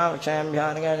नमो नमः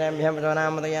वृक्षाभ्यां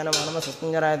प्रजोनामदया नमो नमः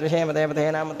सुस्कुञ्जराय द्विषेमते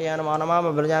पथेनामतया नमो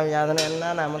नमः भृजां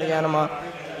याधनेन्नामतया नमः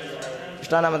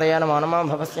इष्टानामतया नमो नमः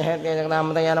भवस्य हेत्ये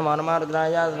जगदामतया नमो नमः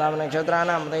रुद्राय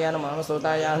नक्षत्राणामतया नमो नमः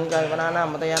सूताय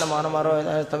अहङ्कारगणानामतया नमो नमः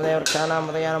रोहितस्तवदे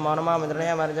वृक्षाणामतया नमो नमः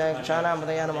मित्रय मर्जय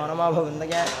वृक्षाणामतया नमो नमः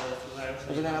भवन्दया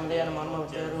उचितानामतया नमो नमः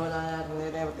उच्चैर्भुजाय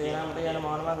देवतेनामतया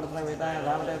नमो नमः कृष्णवेताय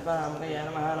धामतेत्परामतया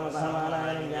नमः नमः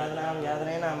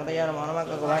यादनेनामतया नमो नमः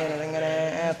ककुभाय निरङ्गने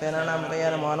तेनानामतया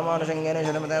नमो नमः निषङ्गेन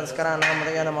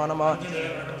शरमतस्करानामतया नमो नमः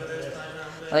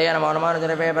तया नमो नमः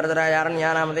जरपे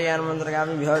परदरायारण्यानामतया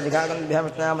नमोन्द्रगामिभ्यो जिघागन्भ्यः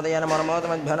विष्णामतया नमो नमः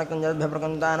तमद्भ्यो नकुञ्जद्भ्यो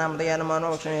प्रकुन्तानामतया नमो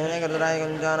नमः वक्ष्णेः गर्दराय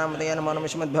कुञ्जानामतया नमो नमः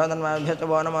विष्मद्भ्यो तन्माभ्यो च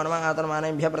वो नमो नमः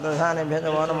आतन्मानेभ्यः प्रदधानेभ्यः च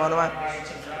वो नमो नमः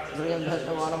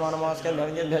श्रीभ्यश्चमो नमो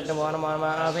नमस्कद्भ्यश्चमो नमो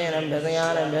नमः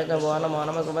आसेनभ्यसयानभ्यश्चमो नमो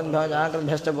नमः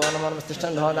सुपद्भ्यजाकृभ्यश्चमो नमो नमः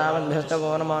तिष्ठन्तो तावद्भ्यश्चमो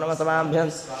नमो नमः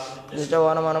समाभ्यश्चमो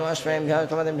नमो नमः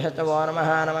श्वेभ्यश्चमतेभ्यश्चमो नमः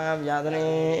नमः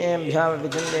व्याधनेभ्यः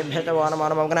विचिन्तेभ्यश्चमो नमो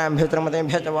नमः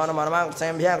ग्नाभ्यस्त्रमतेभ्यश्चमो नमो नमः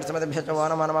कृत्सेभ्यः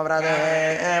नमो नमः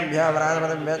व्रातेभ्यः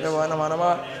व्रातमतेभ्यश्चमो नमो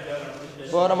नमः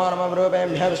वो नमो नमः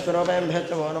रूपेभ्यः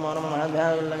विश्वरूपेभ्यश्चमो नमो नमः महद्भ्यः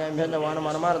उल्लङ्घेभ्यश्चमो नमो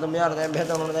नमः ऋतुभ्यः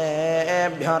रथेभ्यश्चमो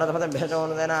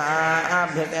नमः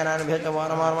आभ्यतेनाभ्यश्चमो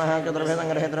नमो नमः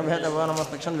चतुर्भ्यसङ्ग्रहेतृभ्यश्चमो नमः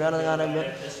दक्षिणभ्यः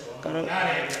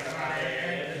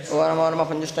ओ नमो नमः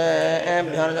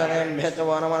पञ्चष्टेभ्यः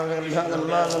जातेभ्यश्चमो नमो नमः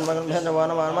नमो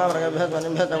नमः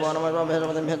वृगभ्यश्चमो नमः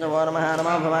भ्यश्चमो नमः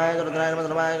नमः भवाय रुद्राय नमः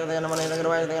नमः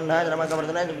नीलगर्वाय गन्धाय नमः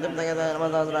कवर्धनाय दीप्तये नमः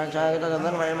सहस्राक्षाय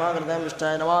तदन्वये नमः कृताय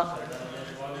विष्टाय नमः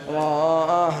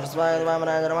हर्षवाय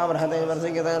वामनाय नमः बृहते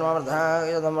वर्षिकेताय नमः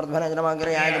वर्धाय समर्धनाय नमः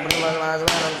गिरियाय प्रतिमाय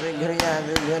गिरियाय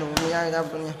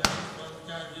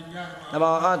नमो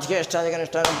ज्येष्ठाय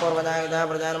कनिष्ठाय पूर्वजाय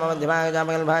प्रजाय नमः मध्यमाय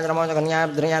मङ्गलभाय नमो कन्याय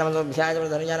ध्रियाय नमः भ्याय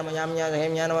धर्याय नमः याम्याय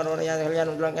हेम्याय नमः रोरयाय हल्याय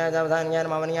नमः जावधान्याय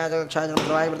नमः मन्याय कक्षाय नमः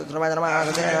प्रवाय नमः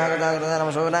आगते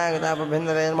नमः शोभनाय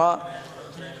गतापभिन्दवे नमः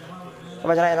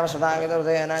वज्राय नमः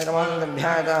सदागतोदयाय नमः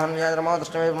भ्याय हल्याय नमः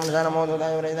दृष्टवे पुंसाय नमो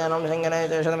दूताय वरेदाय नमः शङ्कराय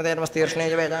तेषदमते नमः तीर्ष्णे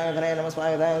च वेदाय नमः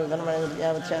स्वागताय धर्मणे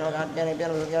विद्यावत्स्याय नमः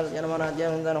कार्याय नमः नाद्याय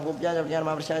नमः कुप्याय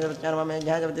नमः वर्षाय नमः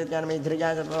मेघ्याय नमः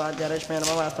धृजाय प्रवाद्याय रेष्मे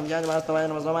नमः वास्तव्याय वास्तवाय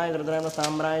नमः सोमाय रुद्राय नमः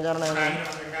साम्राय चरणाय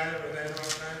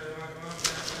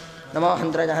नमो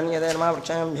हन्त्रजहन्यते नमः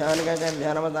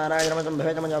वृक्षाभ्यानिकैतेभ्यः नमः ताराय नमः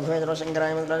सम्भवे नमः जभवे नमः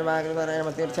शङ्कराय नमः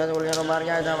नमः तीर्थाय नमः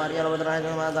मार्गाय नमः रुद्राय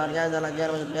नमः तार्याय नमः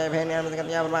जपत्याय भेन्याय नमः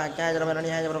कन्याय वाक्याय नमः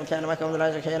रण्याय नमः नमः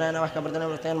कमलाय खेनाय नमः कपर्तनाय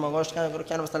नमः नमः गोष्ठाय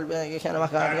गुरुख्याय नमः स्थल्प्याय नमः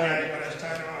कार्याय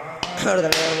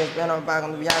नमः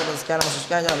पाकं व्याय तस्याय नमः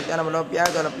शुष्काय नमः लोप्याय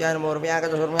लोप्याय नमः उर्व्याय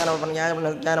चतुर्व्याय नमः पन्याय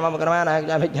नमः कर्माणाय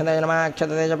अभिज्ञताय नमः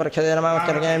अक्षतते च प्रक्षते नमः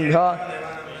कर्गेभ्यो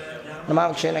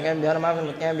नमः क्षीणकेभ्यः नमः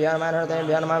वित्केभ्यः नमः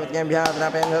हृदयेभ्यः नमः वित्केभ्यः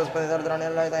द्रापेभ्यः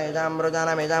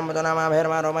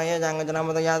स्पतिदर्द्रणेलयतायजाम्बृजानामेजाम्बुजनामाभेर्मा रोमये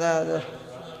जाङ्गजनामुदयाद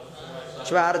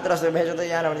शिवारुद्रस्य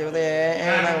भेषतयानवर्तिपते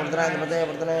रुद्राधिपते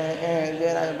वर्तने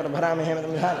जयराज प्रभरामि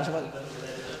हेमतं ध्यानशपथ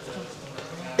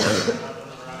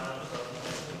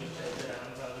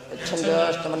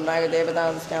छन्दोष्टमन्नाय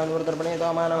देवतास्यामूर्तर्पणेतो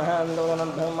मानवः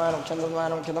अन्दोदनद्धमानं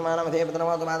छन्दोमानं क्षतमानं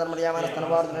देवतनमो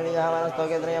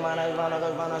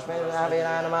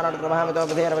मातर्मर्यामानस्तनवार्तनीयामानस्तोकेन्द्रियमानस्मानकल्पानस्मैरायनमानप्रभामितो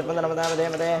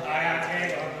विधेरवित्पन्दनमदामधेमते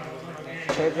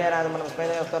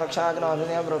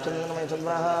क्षेत्रेराजमनस्मैदेवस्तरक्षाजनोऽधिदेव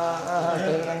प्रोक्षन्द्रमयसुद्भ्राः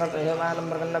स्तेगङ्गप्रहेमानं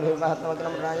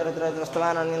प्रकन्नभिवाहत्मकनं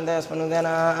राजरत्रयत्रस्तवानन्यन्दस्मनुदेन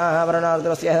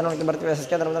आवरणार्द्रस्य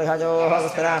हरणकिमर्तिवेशस्यधर्मदर्घाजोः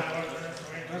वस्तरा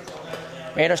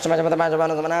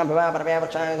मेरुष्टमजपतमाजपानुतमना भवा परमया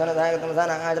प्रक्षाय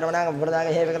धनधायकतमसाना आचरमणां भृदाग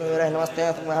हे विक्रमवीरः नमस्ते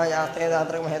महायास्ते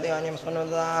धात्रमहते अन्यं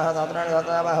स्मन्नुदाः धात्राणि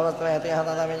धाता बाहवस्त्वहते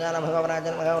हाता विज्ञान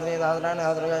भगवराजन भगवते धात्राणि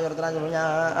धात्रय रुद्राज भुञा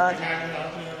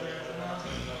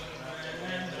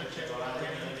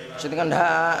शितगंधा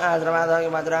आद्रवादाय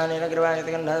माद्राणि नगरवाय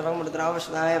शितगंधा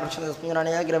भगमुद्रावश्नाय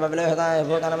प्रक्षणस्मिराणि अग्रबलहताय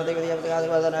भूतानमते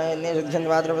विद्यापतिगादिवादनाय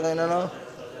नेशुद्धन्वाद्रपदननो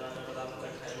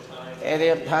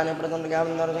एदेर्थानि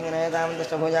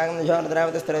प्रतन्तगामन्दरसंगनयतामन्तश्च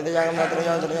भुजागमधोर्द्रावतिस्त्रेतजागं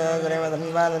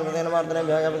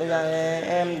धातुर्योधरेवधन्वादनर्भ्यगपतिजाय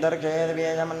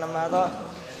दर्क्षयेदभियजमन्नमातो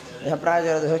यः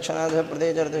प्राचरदुक्षणादः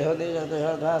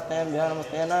प्रदेचरदुहोतिचरदुहोद्वास्तेभ्यो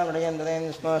नमस्तेन व्रजन्ततेन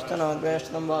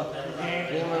स्मश्चनोद्वेष्टम्बो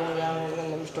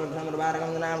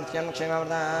श्रीमगुरुजामृतगन्धमिष्टोद्धमरुबारकं नाम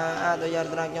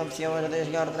क्षणक्षेमावृतादयर्द्राज्ञं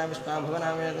स्योषदेशगार्द्रा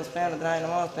विष्णाभुवनामेतस्मै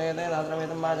नमोस्ते ते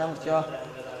धात्रमेतं वाचामुख्यो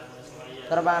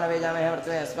सर्वानवेजामहे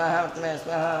वर्तवे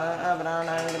स्वाहा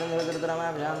प्राणानां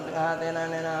तेन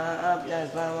अप्याय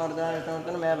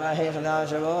स्वाहाप्याय बाहे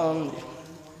सदाशिवों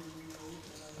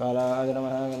कालाय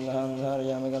नमः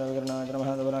गन्धान्धारयामि गणविकरणाय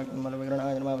नमः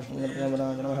धवलाकिम्बलविकरणाय नमः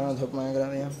विष्णुविकरणाय नमः धूपमाय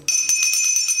ग्रामयामि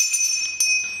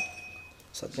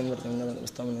सत्यं वर्तं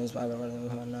नमस्तमने स्वागतं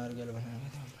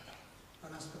भवन्नार्गलभनाय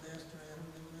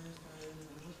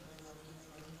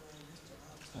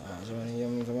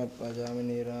आजमनीयं समर्पयामि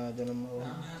नीराजनं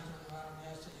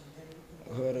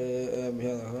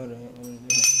घोरेभ्यः घोरे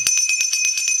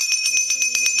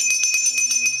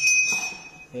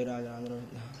हे राजान्द्र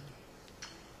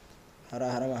हर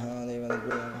हर महादेव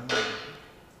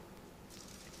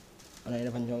अनेन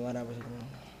पञ्चमवाराभिषेकं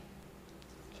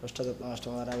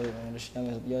षष्ठतत्वाष्टमवाराभिषेकं ऋष्यामि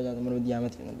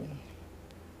सद्योजातमनुविद्यामति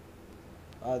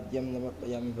आद्यं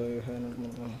नमर्पयामि भवेः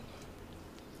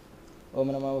ओम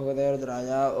नमो भगवते रुद्राय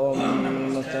ओम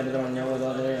नमस्ते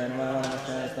रुद्रमण्यवोदये नमः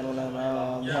नमस्ते स्तनुनाय नमः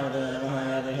भगवते नमः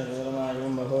यादेह रुद्रमायुं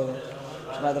भगवते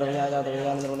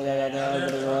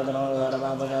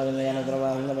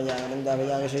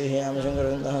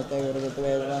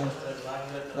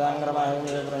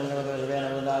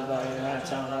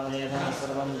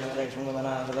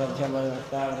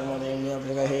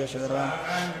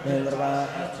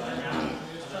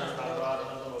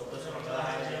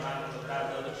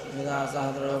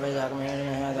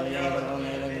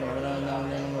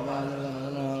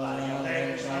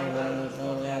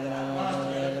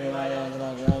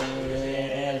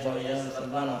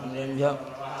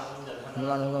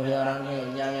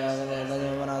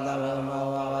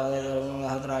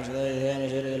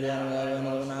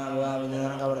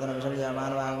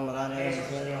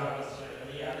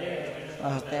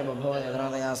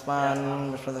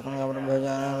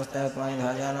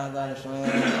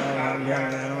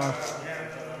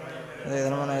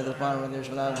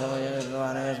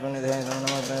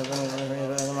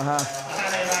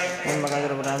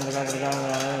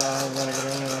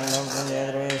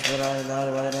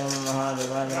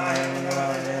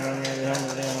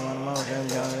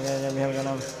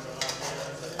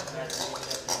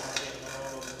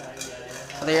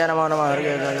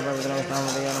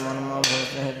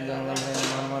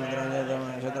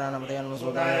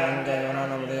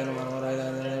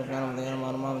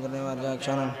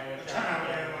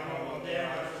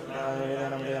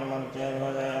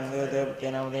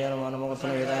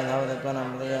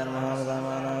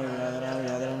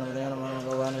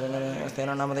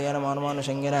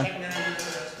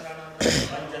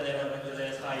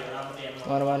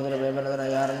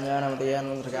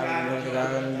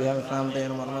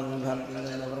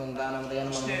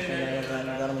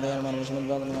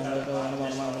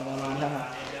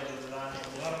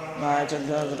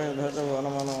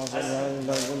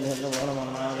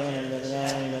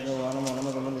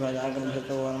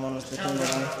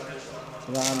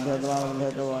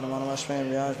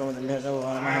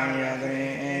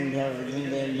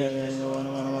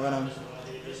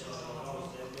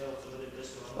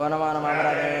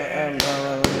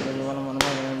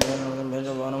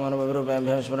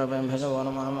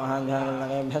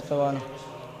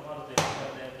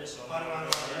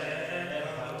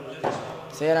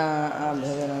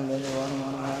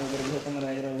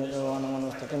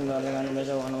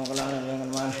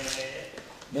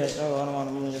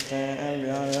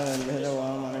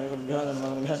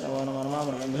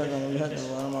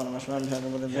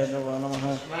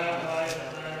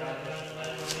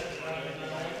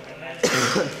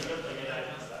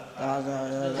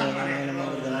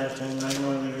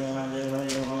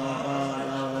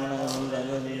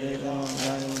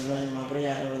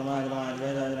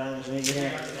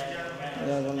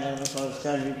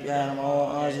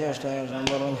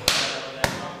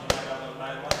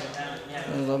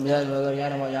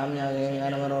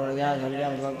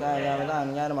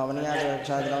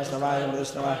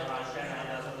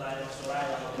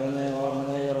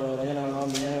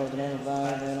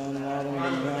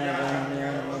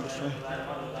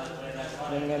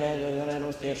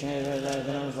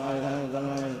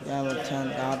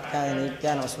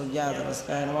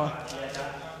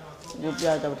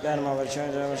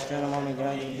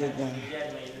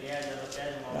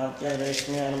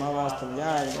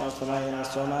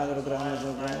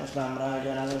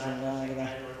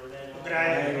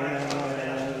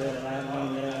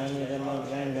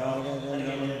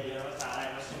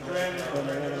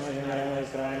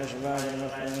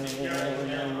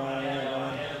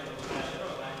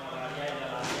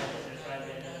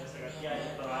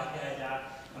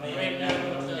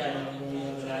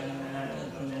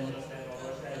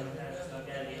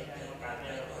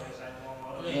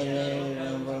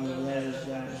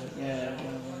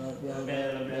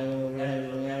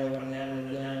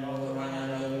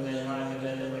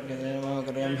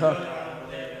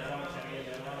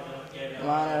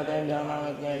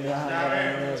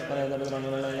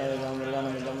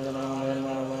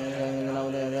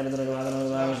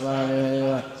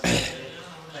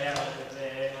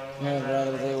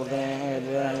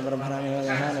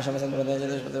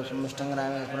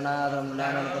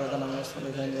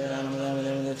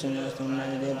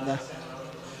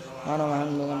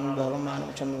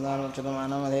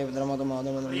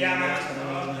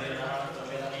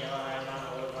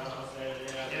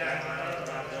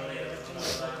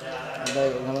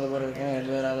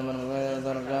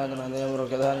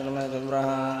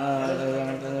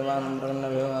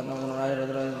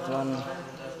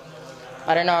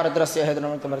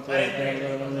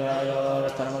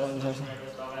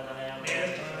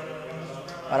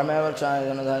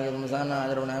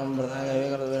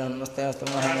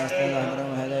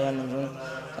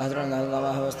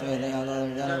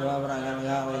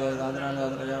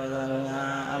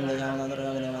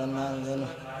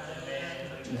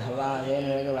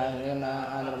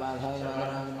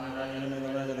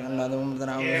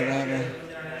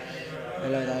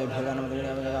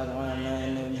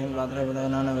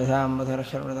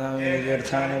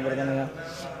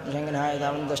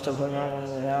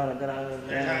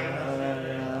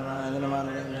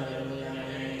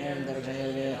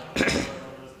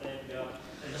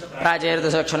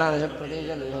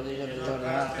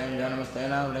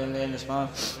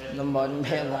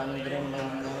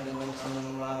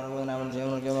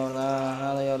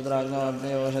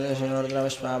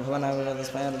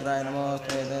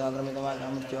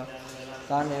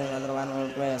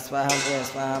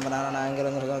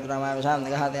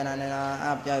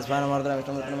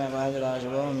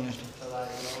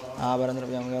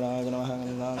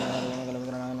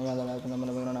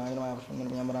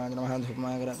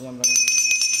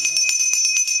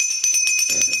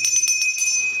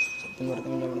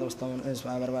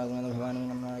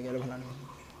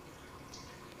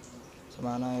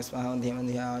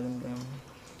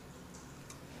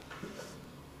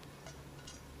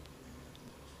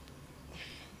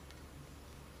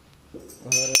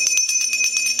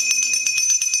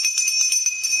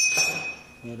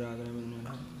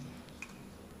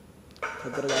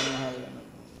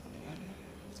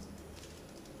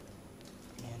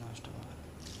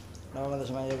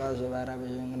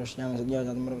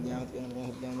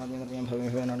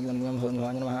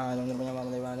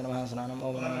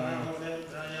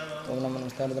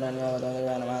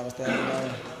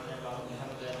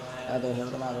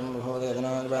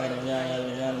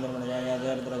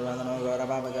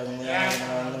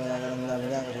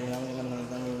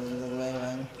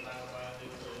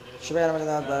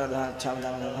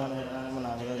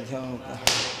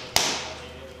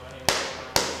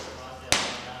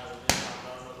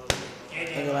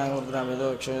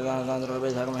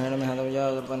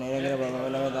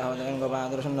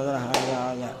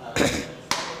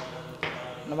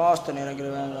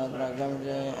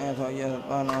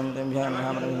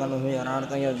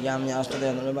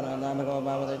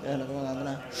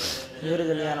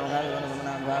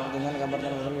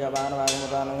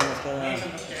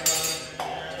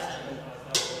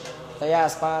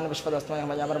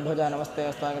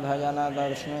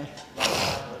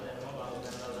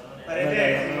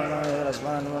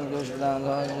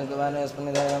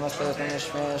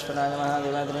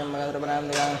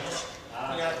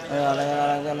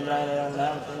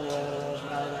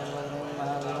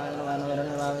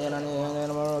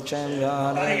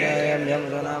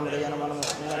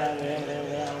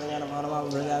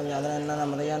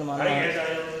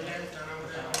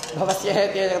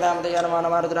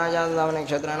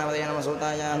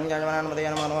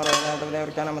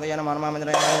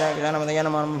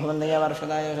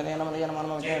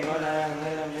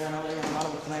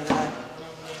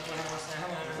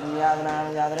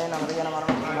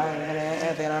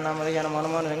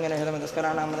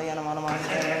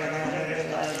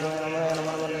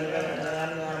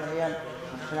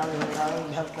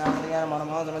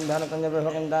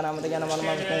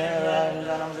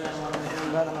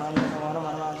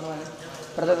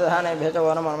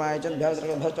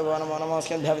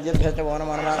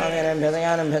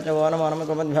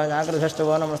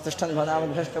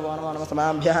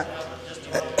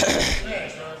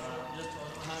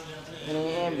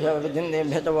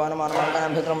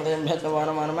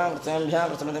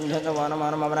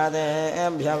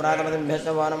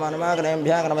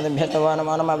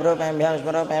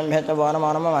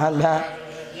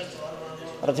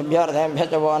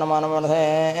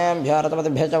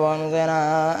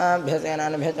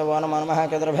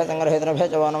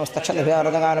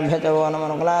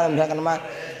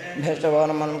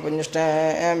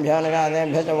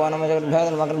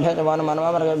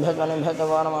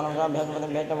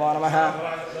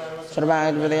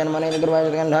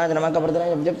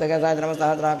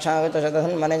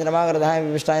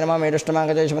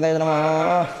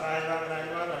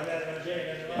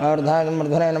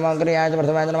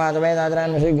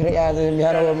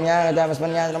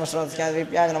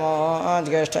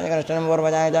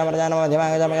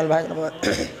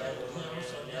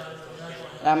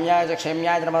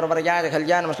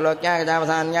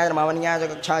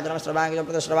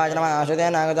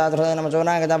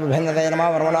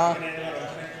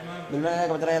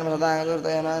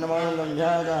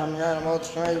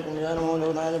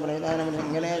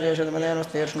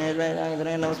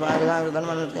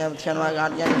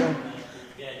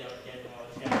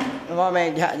नमो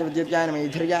मेघ्याय विद्युत्याय नमः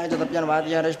ईधर्याय च तप्याय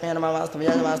वाद्याय रश्म्याय नमः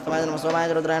वास्तव्याय वास्तवाय नमः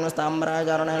सोमाय रुद्राय नमः ताम्राय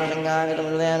चारुणाय नमः शङ्गाय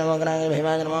तमृदाय नमो ग्राय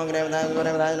भैवाय नमो ग्रेवदाय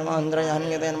गुरेवदाय नमः इन्द्राय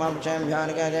हन्यते नमः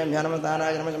वृक्षाभ्याय भ्याय नमः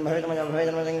ताराय नमः भवेत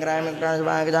नमः शङ्कराय मित्राय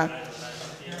वागजा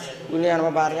कुल्याय नमः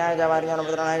पार्याय च वार्याय नमः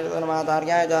पुत्राय नमः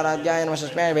तार्याय च राज्याय नमः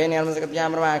शस्म्याय भेन्याय नमः सकत्याय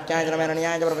नमः वाक्याय नमः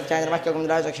रण्याय च प्रपत्याय नमः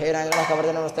कुन्द्राय च क्षीराय नमः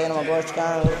कवर्जय नमस्ते नमः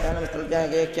गोष्ठाय नमः स्तुत्याय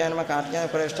गेक्याय नमः कार्त्याय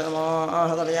प्रेष्ठ नमः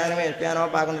हृदयाय नमः इष्प्याय नमः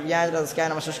पाकुन्द्याय च रस्याय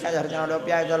नमः शुष्काय च हर्जय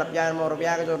लोप्याय च लप्याय नमः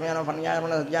रूप्याय च रूप्याय नमः फन्याय नमः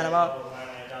सत्याय नमः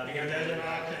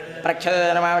प्रक्षते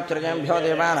नमः वच्रजेभ्यो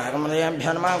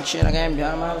देवानागमनेभ्यो नमः क्षीणकेभ्यो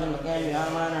नमः जन्मकेभ्यो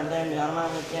नमः नर्देभ्यो नमः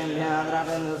नित्येभ्यो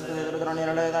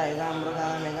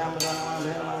आद्रापेन्द्रस्कृतरुद्रनिरलयतायजामृतामेजामृतो नमः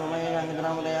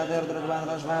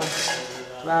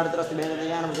स्वार्थरस्ति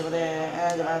भेदयानं सुपदे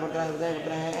जमाकुर्ते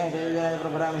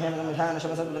प्रभरामहे नमः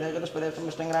शमसद्पदे चतुष्पदे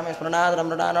संष्टङ्ग्रामे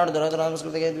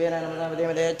स्मरणाद्रमृणानोर्धरोधरसंस्कृतिके द्वेन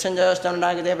नमः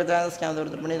छन्दश्चण्डाकिते पितास्क्यां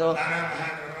दुर्दर्पणितो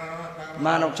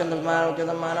मानवक्षन्दं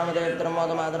मानवच्युतं मानवदेवत्रं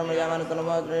मोदमातरं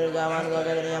यामानतनमोत्रिजामान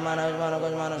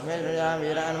गोगेदरियमानवस्मानकोजमानस्मे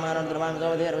वीरान्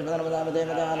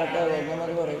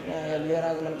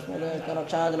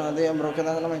मानोर्धर्मामितवधेर्विधर्मदापदेमदालक्ष्मोरक्षाजनदेवं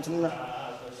ब्रोक्षदानमचन्द्र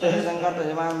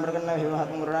संकर्तजमान्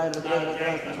मृगन्नभिवाहतं गुरुराय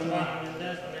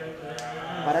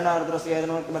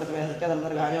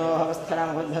परणार्द्रस्येदनोक्तिभर्तमेस्यधर्मर्घायो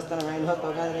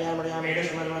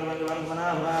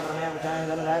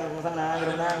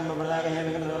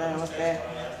नमस्ते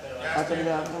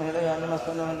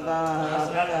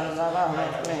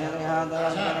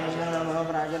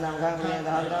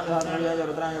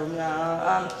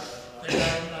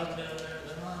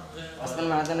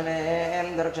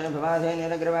अस्मिन्मातन्वेन्द्रक्षणभवाधे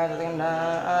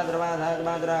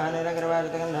निरग्रवाजतगन्धाद्रवाधाद्राः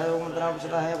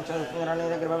निरग्रवाजतगन्धायोमुद्रापक्षताः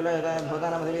पक्षनिरग्रवलयताय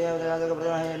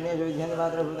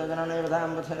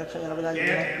भूतानमधिवेदागप्रदायन्यजुविध्यन्वात्रभूतजनानैवधाम्बथरक्षणपदाय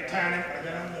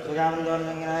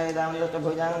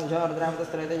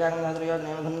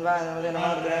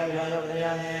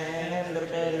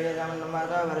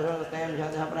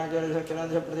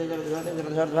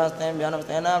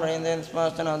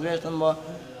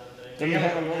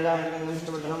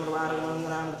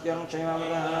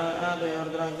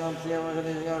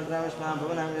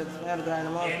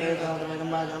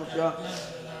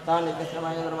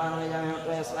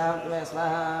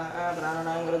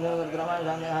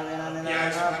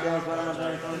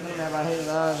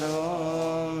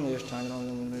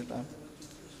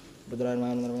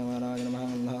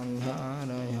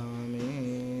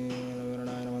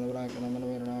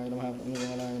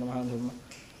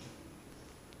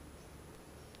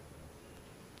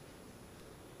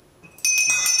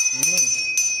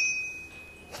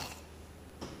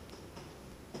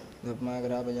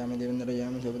धर्माग्रापयामि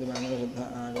देवेन्द्रयामि शब्दमानवशुद्धा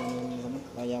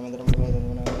आगमयामि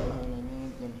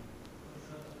धर्मवेदनमनामि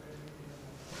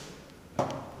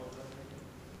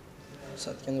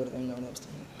सत्यं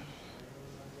नवनवस्थानं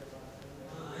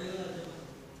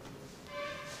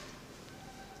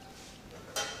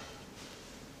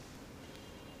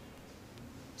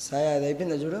సాయి అది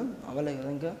అయిపోయిందా చూడు అవ్వలే కదా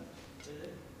ఇంకా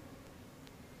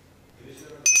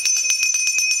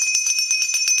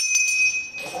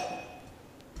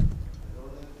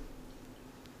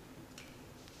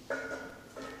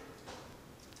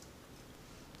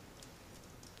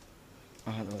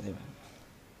మహాదేవ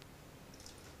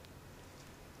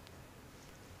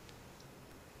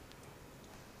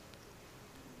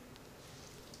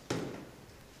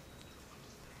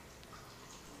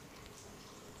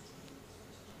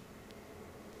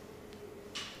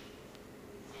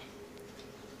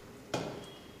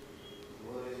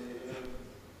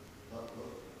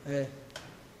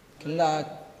కింద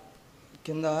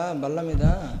కింద బల్ల మీద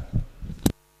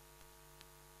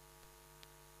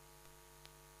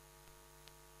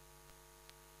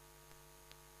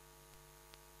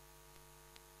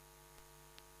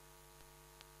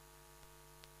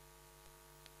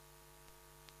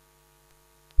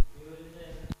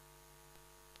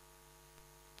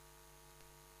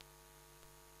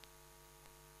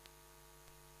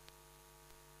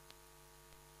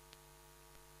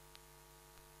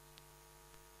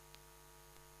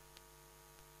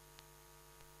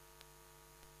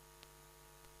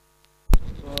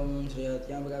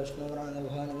श्रीयत्याम्बिका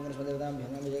विष्णुपुराणभवानीदेवतां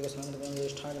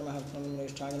ज्येष्ठाय नमः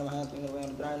ज्येष्ठाय नमः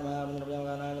रुद्राय नमः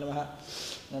रुद्रभ्यागानाय नमः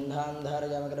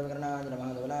गन्धान्धारयामकरविकरणाय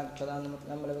नमः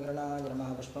धवलाक्षदान्मलविकरणाय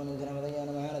नमः पुष्पनिधनमदयाय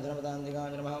नमः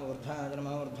नधनपदान्तिकाय नमः ऊर्ध्वाय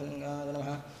नमः ऊर्ध्वलिङ्गाय नमः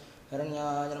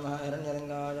हिरण्याय नमः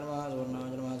हिरण्यलिङ्गाय नमः सुवर्णाय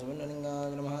नमः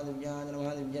सुवर्णलिङ्गाय नमः दिव्याय नमः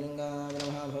दिव्यलिङ्गाय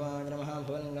नमः भवाय नमः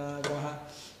भवलिङ्गाय नमः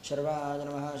शर्वाय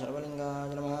नमः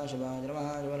शर्वलिङ्गाय नमः शिवाय नमः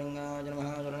शिवलिङ्गाय नमः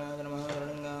शरणाय नमः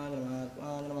शरणलिङ्गाय नमः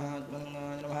आत्माय नमः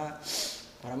आत्मलिङ्गाय नमः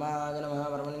परमाय नमः नमः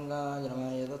परमलिङ्गाय नमः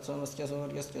एतत्सोमस्य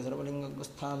सूर्यस्य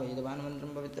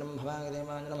सर्वलिङ्गगुस्थामयिदवान्मन्त्रं पवित्रं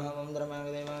भवागदेवाय नमः ॐ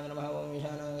धर्मागदेवाय नमः ॐ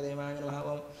ईशानागदेवाय नमः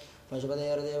ॐ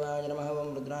पशुपतेर्देवाय नमः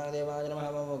ॐ रुद्रागदेवाय नमः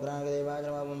ॐ उग्रागदेवाय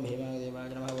नमः ॐ भीमागदेवाय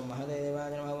नमः ॐ महादेवाय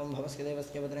नमः ॐ भवस्य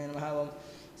देवस्य पत्रे नमः ॐ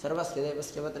सर्वस्य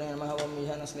देवस्य पत्रे नमः ॐ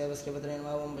ईशानस्य देवस्य पत्रे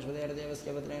नमः ॐ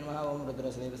पशुपतेर्देवस्य पत्रे नमः ॐ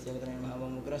रुद्रस्य देवस्य पत्रे नमः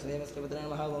ॐ उग्रस्य देवस्य पत्रे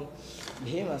नमः ॐ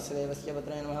भीमस्य देवस्य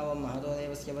पत्रे नमः ॐ महतो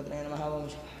देवस्य पत्रे नमः ॐ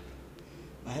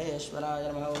महेश्वराय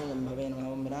नमः ॐ जम्भवे नमः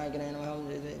ॐ विनायकने नमः ॐ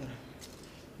जय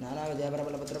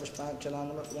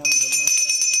नानाविद्यापरबलपत्रपुष्पाक्षतान्नमर्पयामि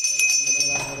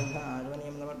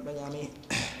आजवनीयं नमर्पयामि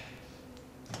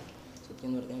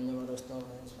सत्यं जमदोस्तो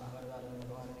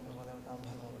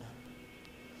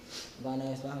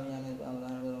दानाय स्वाहा याने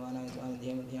दानाय स्वाहा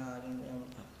ध्येमध्या आजन्यं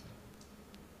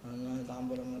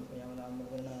ताम्बूलं नमर्पयामि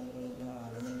ताम्बूलं